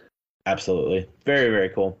cool. absolutely, very very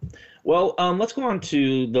cool. Well, let's go on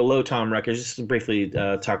to the Low Tom records. Just to briefly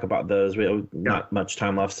talk about those. We have not much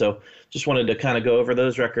time left, so just wanted to kind of go over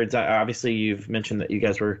those records. Obviously, you've mentioned that you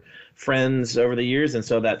guys were friends over the years, and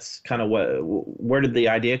so that's kind of where did the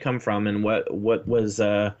idea come from, and what was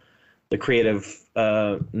the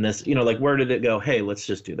creativeness? You know, like where did it go? Hey, let's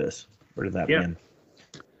just do this. Where did that begin?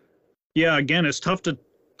 Yeah, again, it's tough to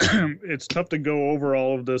it's tough to go over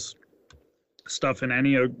all of this stuff in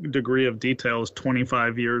any degree of detail. It's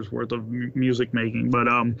 25 years worth of music making, but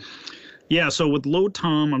yeah. So with Low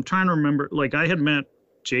Tom, I'm trying to remember. Like I had met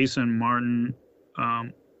Jason Martin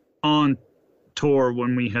on tour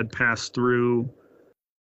when we had passed through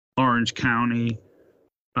Orange County,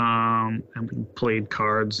 and we played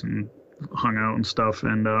cards and hung out and stuff,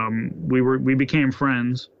 and we became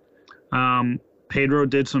friends. Pedro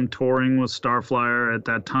did some touring with Starflyer at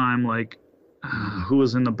that time. Like, who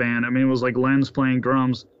was in the band? I mean, it was like Len's playing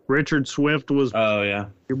drums. Richard Swift was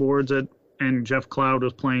keyboards and Jeff Cloud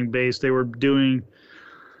was playing bass. They were doing,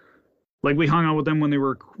 like, we hung out with them when they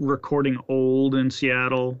were recording Old in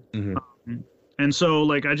Seattle. Mm-hmm. And so,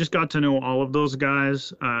 like, I just got to know all of those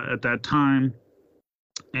guys at that time.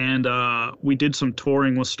 And we did some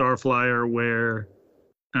touring with Starflyer where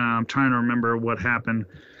I'm trying to remember what happened.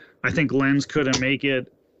 I think Lenz couldn't make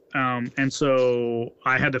it. And so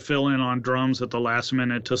I had to fill in on drums at the last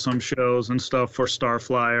minute to some shows and stuff for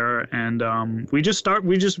Starflyer. And we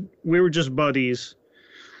were just buddies.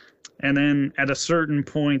 And then at a certain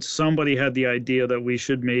point, somebody had the idea that we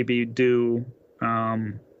should maybe do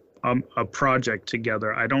a project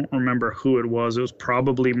together. I don't remember who it was. It was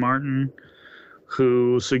probably Martin,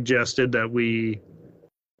 who suggested that we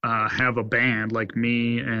have a band, like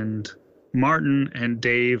me and Martin and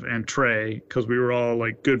Dave and Trey, because we were all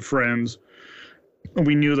like good friends.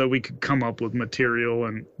 We knew that we could come up with material,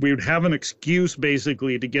 and we would have an excuse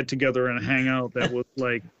basically to get together and hang out that was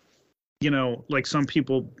like, you know, like some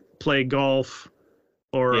people play golf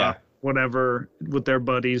or whatever with their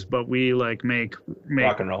buddies, but we like make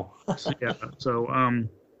rock and roll. Yeah. So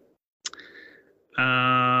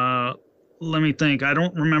let me think. I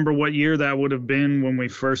don't remember what year that would have been when we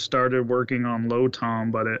first started working on Low Tom,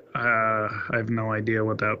 but I have no idea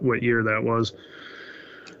what year that was.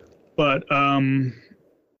 But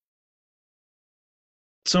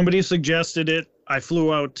somebody suggested it. I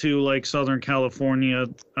flew out to like Southern California.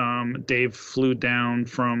 Dave flew down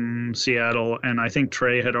from Seattle, and I think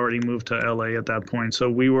Trey had already moved to LA at that point. So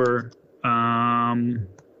we were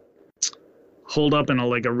holed up in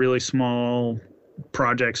a really small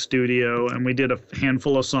project studio, and we did a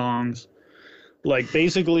handful of songs. Like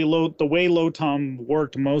basically the way Low Tom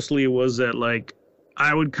worked mostly was that like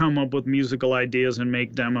I would come up with musical ideas and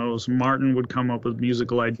make demos. Martin would come up with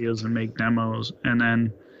musical ideas and make demos, and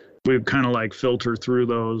then we would kind of like filter through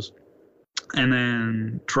those, and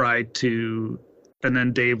then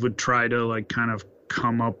Dave would try to like kind of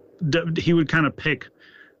come up. He would kind of pick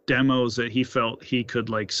demos that he felt he could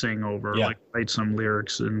like sing over, like write some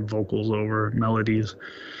lyrics and vocals over, melodies.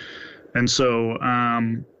 And so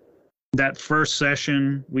that first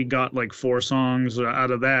session, we got like 4 songs out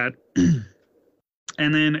of that.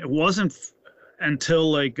 And then it wasn't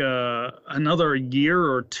until like another year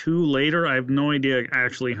or 2 later, I have no idea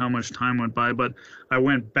actually how much time went by, but I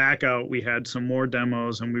went back out. We had some more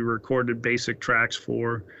demos, and we recorded basic tracks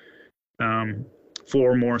for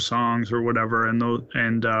 4 more songs or whatever, and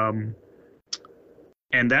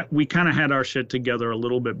that we kind of had our shit together a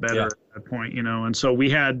little bit better at that point, you know. And so we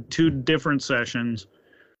had 2 different sessions,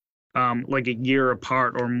 like a year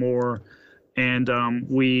apart or more, and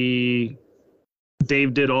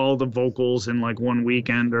Dave did all the vocals in like one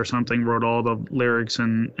weekend or something, wrote all the lyrics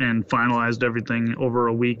and finalized everything over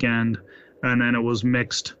a weekend, and then it was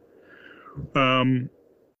mixed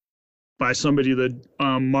by somebody that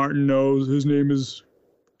Martin knows. His name is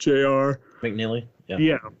J.R. McNeely.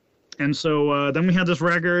 Yeah. And so then we had this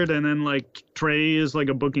record, and then like Trey is like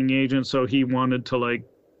a booking agent, so he wanted to like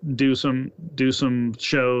do some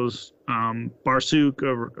shows. Barsuk,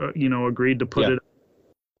 agreed to put it.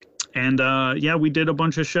 And we did a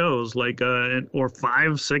bunch of shows, like or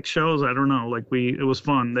 5, 6 shows. I don't know. Like it was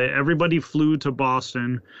fun. Everybody flew to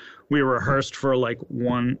Boston. we rehearsed for like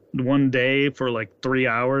one day for like 3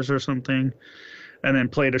 hours or something, and then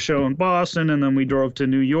played a show in Boston, and then we drove to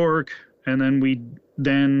New York, and then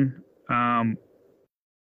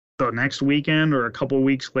the next weekend or a couple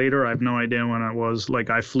weeks later, I have no idea when it was, like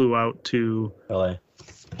I flew out to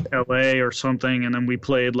LA or something, and then we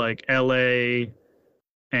played like LA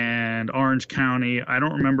and Orange County. I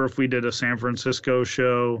don't remember if we did a San Francisco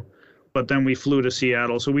show, but then we flew to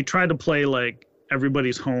Seattle. So we tried to play like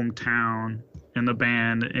everybody's hometown in the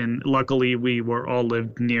band, and luckily we were all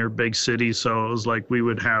lived near big cities, so it was like we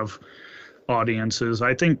would have audiences.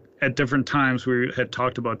 I think at different times we had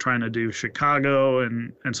talked about trying to do Chicago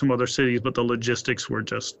and some other cities, but the logistics were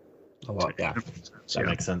just a lot. Yeah, that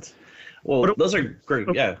makes sense. Well, but those are great.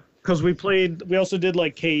 Yeah, because we also did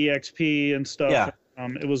like KEXP and stuff. Yeah.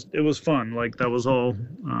 It was fun. Like that was all.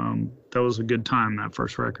 That was a good time, that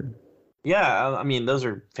first record. Yeah, I mean, those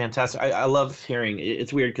are fantastic. I love hearing.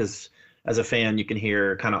 It's weird because as a fan, you can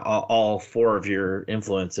hear kind of all four of your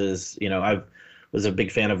influences. You know, I was a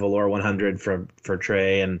big fan of Valor 100 for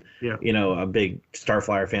Trey, and you know, a big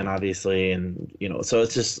Starflyer fan, obviously, and you know, so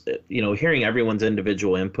it's just, you know, hearing everyone's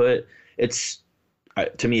individual input. It's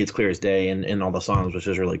to me, it's clear as day in all the songs, which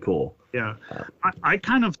is really cool. Yeah, I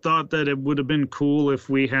kind of thought that it would have been cool if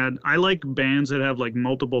we had. I like bands that have like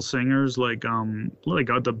multiple singers, like the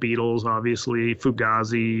Beatles, obviously,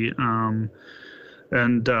 Fugazi,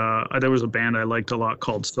 and there was a band I liked a lot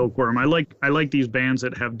called Silkworm. I like these bands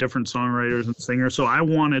that have different songwriters and singers. So I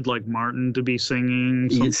wanted like Martin to be singing.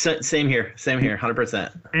 Same here,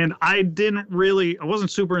 100%. And I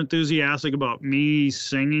wasn't super enthusiastic about me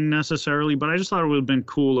singing necessarily, but I just thought it would have been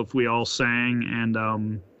cool if we all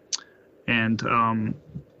sang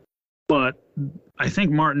but I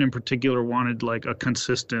think Martin in particular wanted like a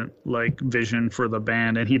consistent like vision for the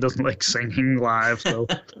band, and he doesn't like singing live. So,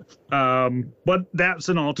 but that's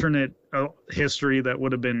an alternate history that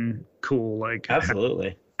would have been cool. Like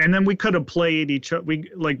absolutely. And then we could have played we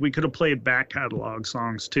could have played back catalog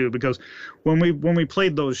songs too, because when we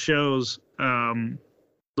played those shows,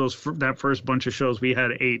 that first bunch of shows, we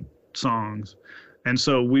had 8 songs, and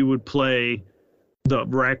so we would play the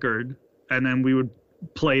record, and then we would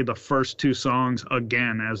play the first 2 songs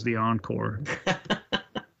again as the encore.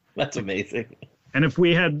 That's amazing. And if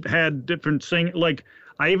we had different like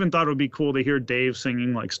I even thought it would be cool to hear Dave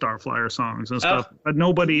singing like Starflyer songs and stuff. But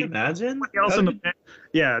nobody else in the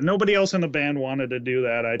band, nobody else in the band wanted to do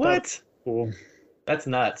that. I thought it was cool. That's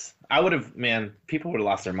nuts. I would have, people would have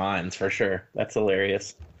lost their minds for sure. That's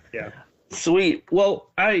hilarious. Yeah. Sweet.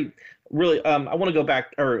 Well, I really, I want to go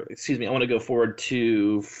back, I want to go forward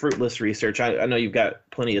to Fruitless Research. I know you've got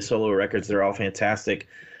plenty of solo records. They're all fantastic.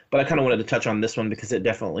 But I kind of wanted to touch on this one because it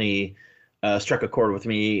definitely struck a chord with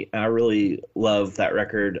me. I really love that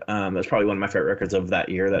record. It's probably one of my favorite records of that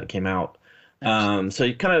year that came out. So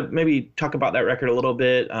you kind of maybe talk about that record a little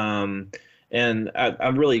bit. And I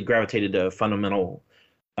really gravitated to Fundamental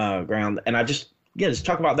Ground. And I just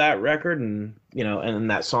talk about that record and, you know,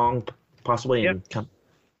 and that song possibly. Yep.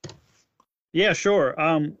 Yeah, sure.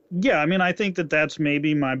 I think that's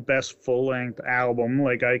maybe my best full-length album.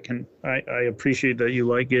 Like I appreciate that you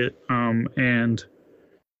like it. And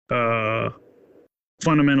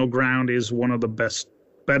Fundamental Ground is one of the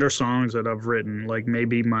better songs that I've written. Like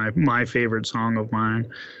maybe my favorite song of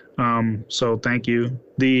mine. So thank you.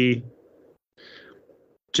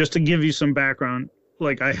 Just to give you some background,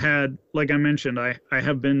 like I mentioned, I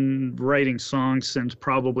have been writing songs since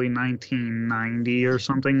probably 1990 or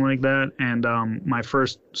something like that. And my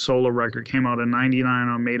first solo record came out in 99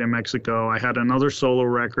 on Made in Mexico. I had another solo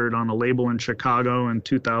record on a label in Chicago in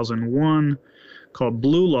 2001 called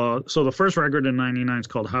Blue Law. So the first record in 99 is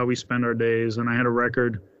called How We Spend Our Days. And I had a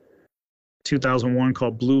record 2001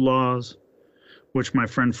 called Blue Laws, which my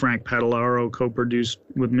friend Frank Padalaro co-produced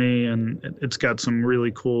with me. And it's got some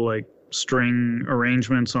really cool, like, string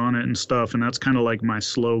arrangements on it and stuff, and that's kind of like my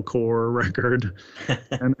slow core record.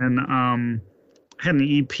 And then had an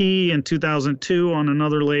EP in 2002 on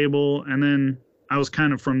another label, and then I was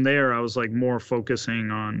kind of from there I was like more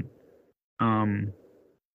focusing on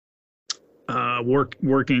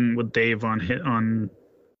working with Dave on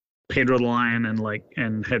Pedro the Lion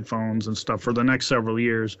and headphones and stuff for the next several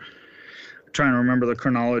years. I'm trying to remember the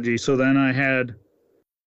chronology. So then I had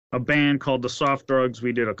a band called the Soft Drugs.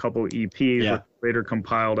 We did a couple of EPs, which later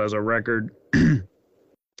compiled as a record.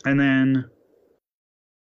 And then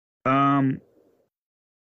I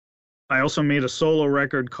also made a solo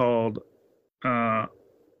record called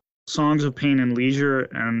Songs of Pain and Leisure,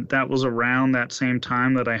 and that was around that same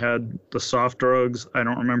time that I had the Soft Drugs. I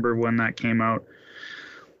don't remember when that came out.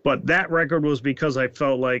 But that record was because I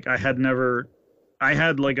felt like I I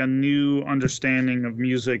had like a new understanding of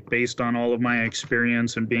music based on all of my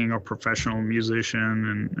experience and being a professional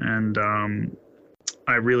musician, and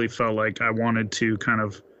I really felt like I wanted to kind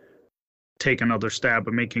of take another stab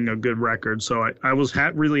at making a good record. So I was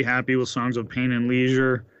really happy with Songs of Pain and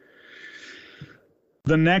Leisure.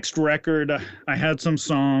 The next record, I had some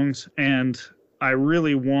songs, and I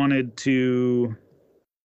really wanted to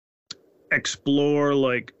explore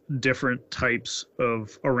like different types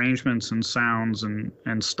of arrangements and sounds and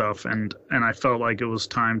stuff, and I felt like it was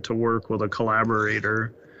time to work with a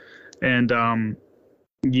collaborator. And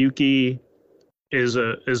Yuki is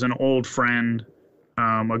an old friend,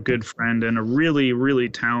 a good friend, and a really, really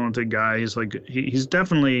talented guy. He's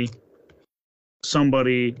definitely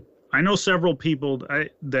somebody. I know several people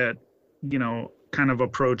that kind of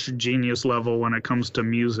approach genius level when it comes to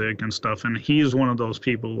music and stuff, and he is one of those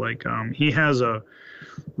people. Like he has a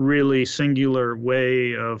really singular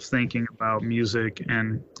way of thinking about music,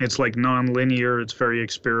 and it's like non-linear, it's very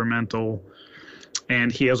experimental,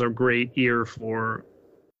 and he has a great ear for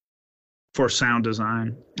sound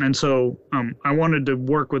design. And so I wanted to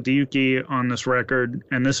work with Yuki on this record,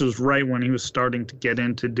 and this was right when he was starting to get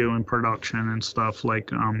into doing production and stuff. Like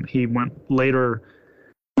he went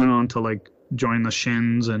on to like join the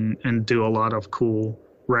Shins and do a lot of cool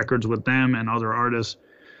records with them and other artists.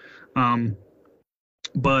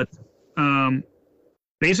 But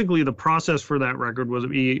basically the process for that record was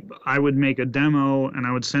I would make a demo and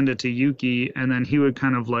I would send it to Yuki, and then he would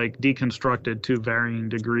kind of like deconstruct it to varying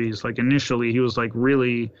degrees. Like initially he was like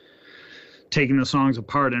really taking the songs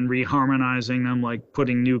apart and reharmonizing them, like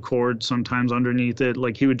putting new chords sometimes underneath it.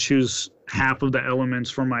 Like he would choose half of the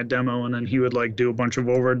elements from my demo, and then he would like do a bunch of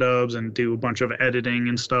overdubs and do a bunch of editing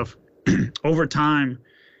and stuff. Over time,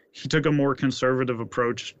 he took a more conservative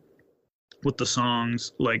approach with the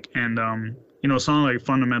songs, like, and a song like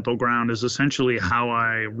Fundamental Ground is essentially how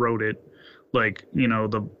I wrote it. Like,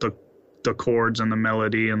 the chords and the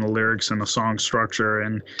melody and the lyrics and the song structure,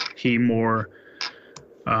 and he more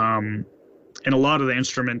and a lot of the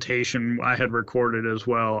instrumentation I had recorded as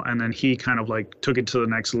well, and then he kind of like took it to the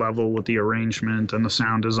next level with the arrangement and the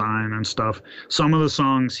sound design and stuff. Some of the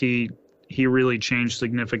songs he really changed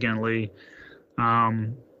significantly,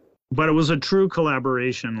 but it was a true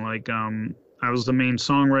collaboration. Like I was the main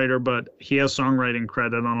songwriter, but he has songwriting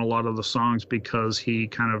credit on a lot of the songs because he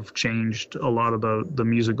kind of changed a lot of the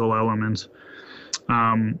musical elements,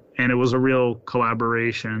 and it was a real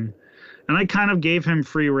collaboration. And I kind of gave him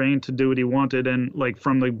free rein to do what he wanted. And like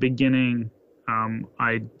from the beginning,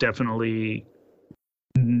 I definitely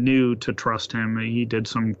knew to trust him. He did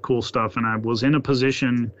some cool stuff, and I was in a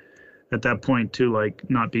position at that point to like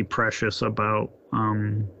not be precious about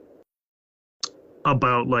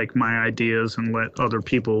like my ideas and let other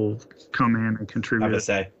people come in and contribute. I would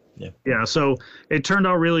say, yeah. So it turned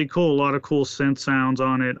out really cool. A lot of cool synth sounds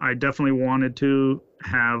on it. I definitely wanted to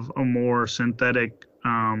have a more synthetic,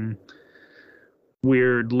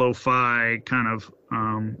 weird lo-fi kind of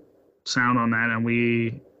sound on that, and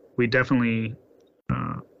we definitely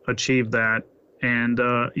achieved that. And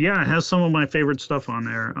it has some of my favorite stuff on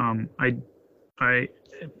there. I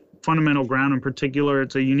Fundamental Ground in particular,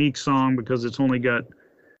 it's a unique song because it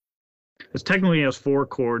technically has 4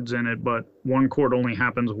 chords in it, but one chord only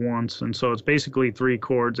happens once, and so it's basically 3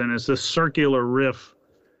 chords, and it's this circular riff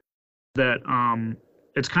that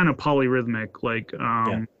it's kind of polyrhythmic. Like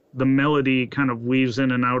the melody kind of weaves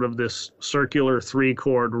in and out of this circular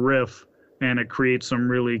 3-chord riff, and it creates some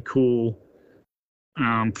really cool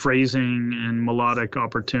phrasing and melodic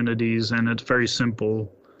opportunities, and it's very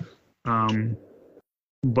simple. I'm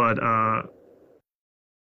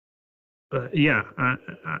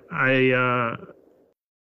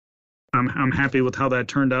happy with how that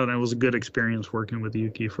turned out, and it was a good experience working with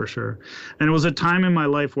Yuki for sure. And it was a time in my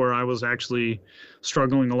life where I was actually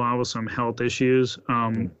struggling a lot with some health issues,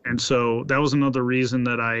 and so that was another reason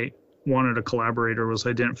that I wanted a collaborator. Was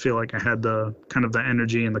I didn't feel like I had the kind of the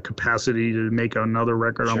energy and the capacity to make another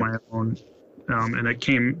record on my own, and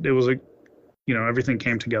everything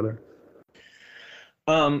came together.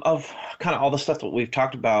 Of kind of all the stuff that we've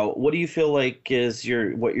talked about, what do you feel like is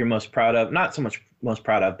what you're most proud of? Not so much most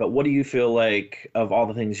proud of, but what do you feel like of all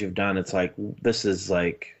the things you've done? It's like, this is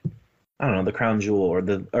like, I don't know, the crown jewel or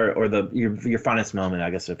your finest moment, I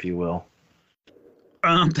guess, if you will.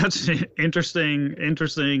 That's an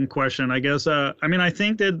interesting question, I guess. I mean, I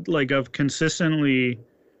think that like I've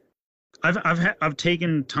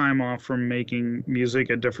taken time off from making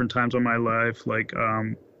music at different times of my life, like,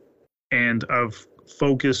 and I've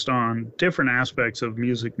focused on different aspects of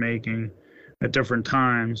music making at different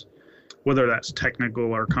times, whether that's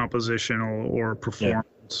technical or compositional or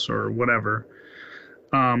performance or whatever.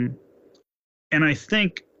 And I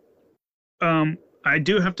think I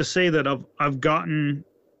do have to say that I've gotten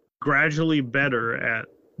gradually better at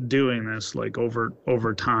doing this, like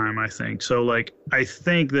over time, I think. So like I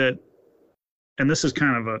think that, and this is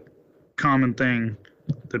kind of a common thing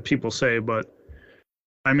that people say, but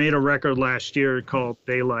I made a record last year called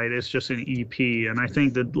Daylight. It's just an EP, and I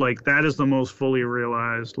think that like that is the most fully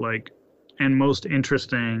realized, like, and most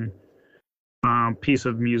interesting piece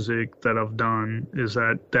of music that I've done is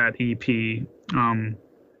that EP.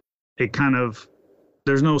 It kind of,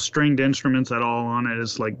 there's no stringed instruments at all on it.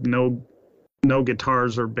 It's like no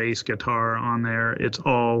guitars or bass guitar on there. It's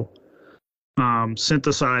all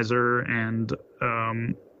synthesizer and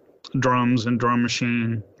drums and drum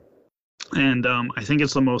machine. And I think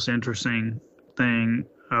it's the most interesting thing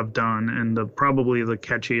I've done, and probably the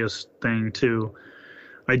catchiest thing too.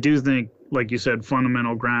 I do think, like you said,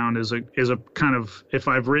 Fundamental Ground is a kind of, if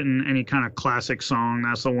I've written any kind of classic song,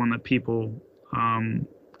 that's the one that people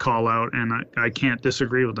call out, and I can't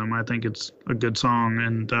disagree with them. I think it's a good song,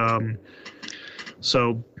 and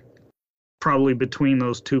so probably between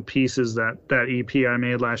those two pieces, that EP I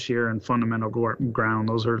made last year and Fundamental Ground,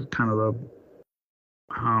 those are kind of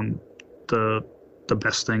the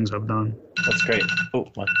best things I've done. That's great. Oh,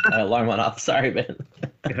 my alarm went off. Sorry, man.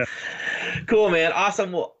 Yeah. Cool, man.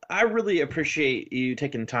 Awesome. Well, I really appreciate you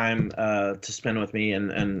taking time to spend with me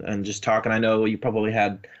and just talking. I know you probably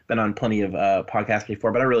had been on plenty of podcasts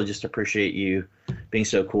before, but I really just appreciate you being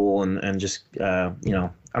so cool and just, I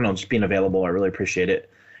don't know, just being available. I really appreciate it.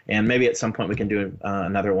 And maybe at some point we can do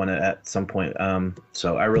another one at some point.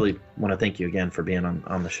 So I really want to thank you again for being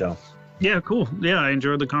on the show. Yeah, cool. Yeah, I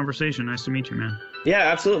enjoyed the conversation. Nice to meet you, man. Yeah,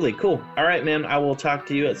 absolutely. Cool. All right, man. I will talk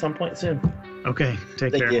to you at some point soon. Okay.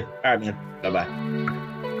 Take care. Thank you. All right, man. Bye-bye.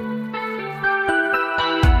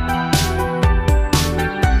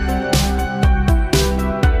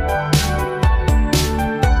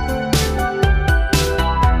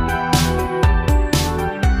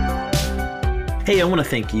 Hey, I want to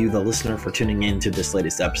thank you, the listener, for tuning in to this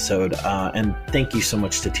latest episode. And thank you so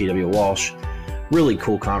much to T.W. Walsh. Really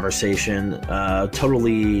cool conversation.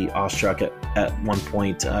 Totally awestruck at one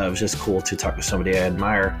point. It was just cool to talk to somebody I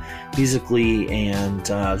admire musically, and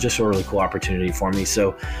just a really cool opportunity for me.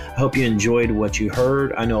 So I hope you enjoyed what you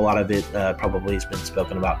heard. I know a lot of it probably has been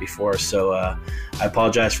spoken about before, so I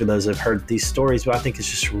apologize for those that have heard these stories, but I think it's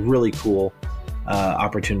just a really cool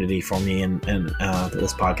opportunity for me and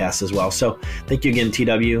this podcast as well. So thank you again,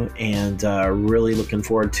 TW, and really looking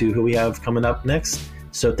forward to who we have coming up next.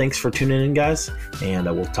 So thanks for tuning in, guys, and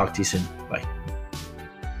we'll talk to you soon. Bye.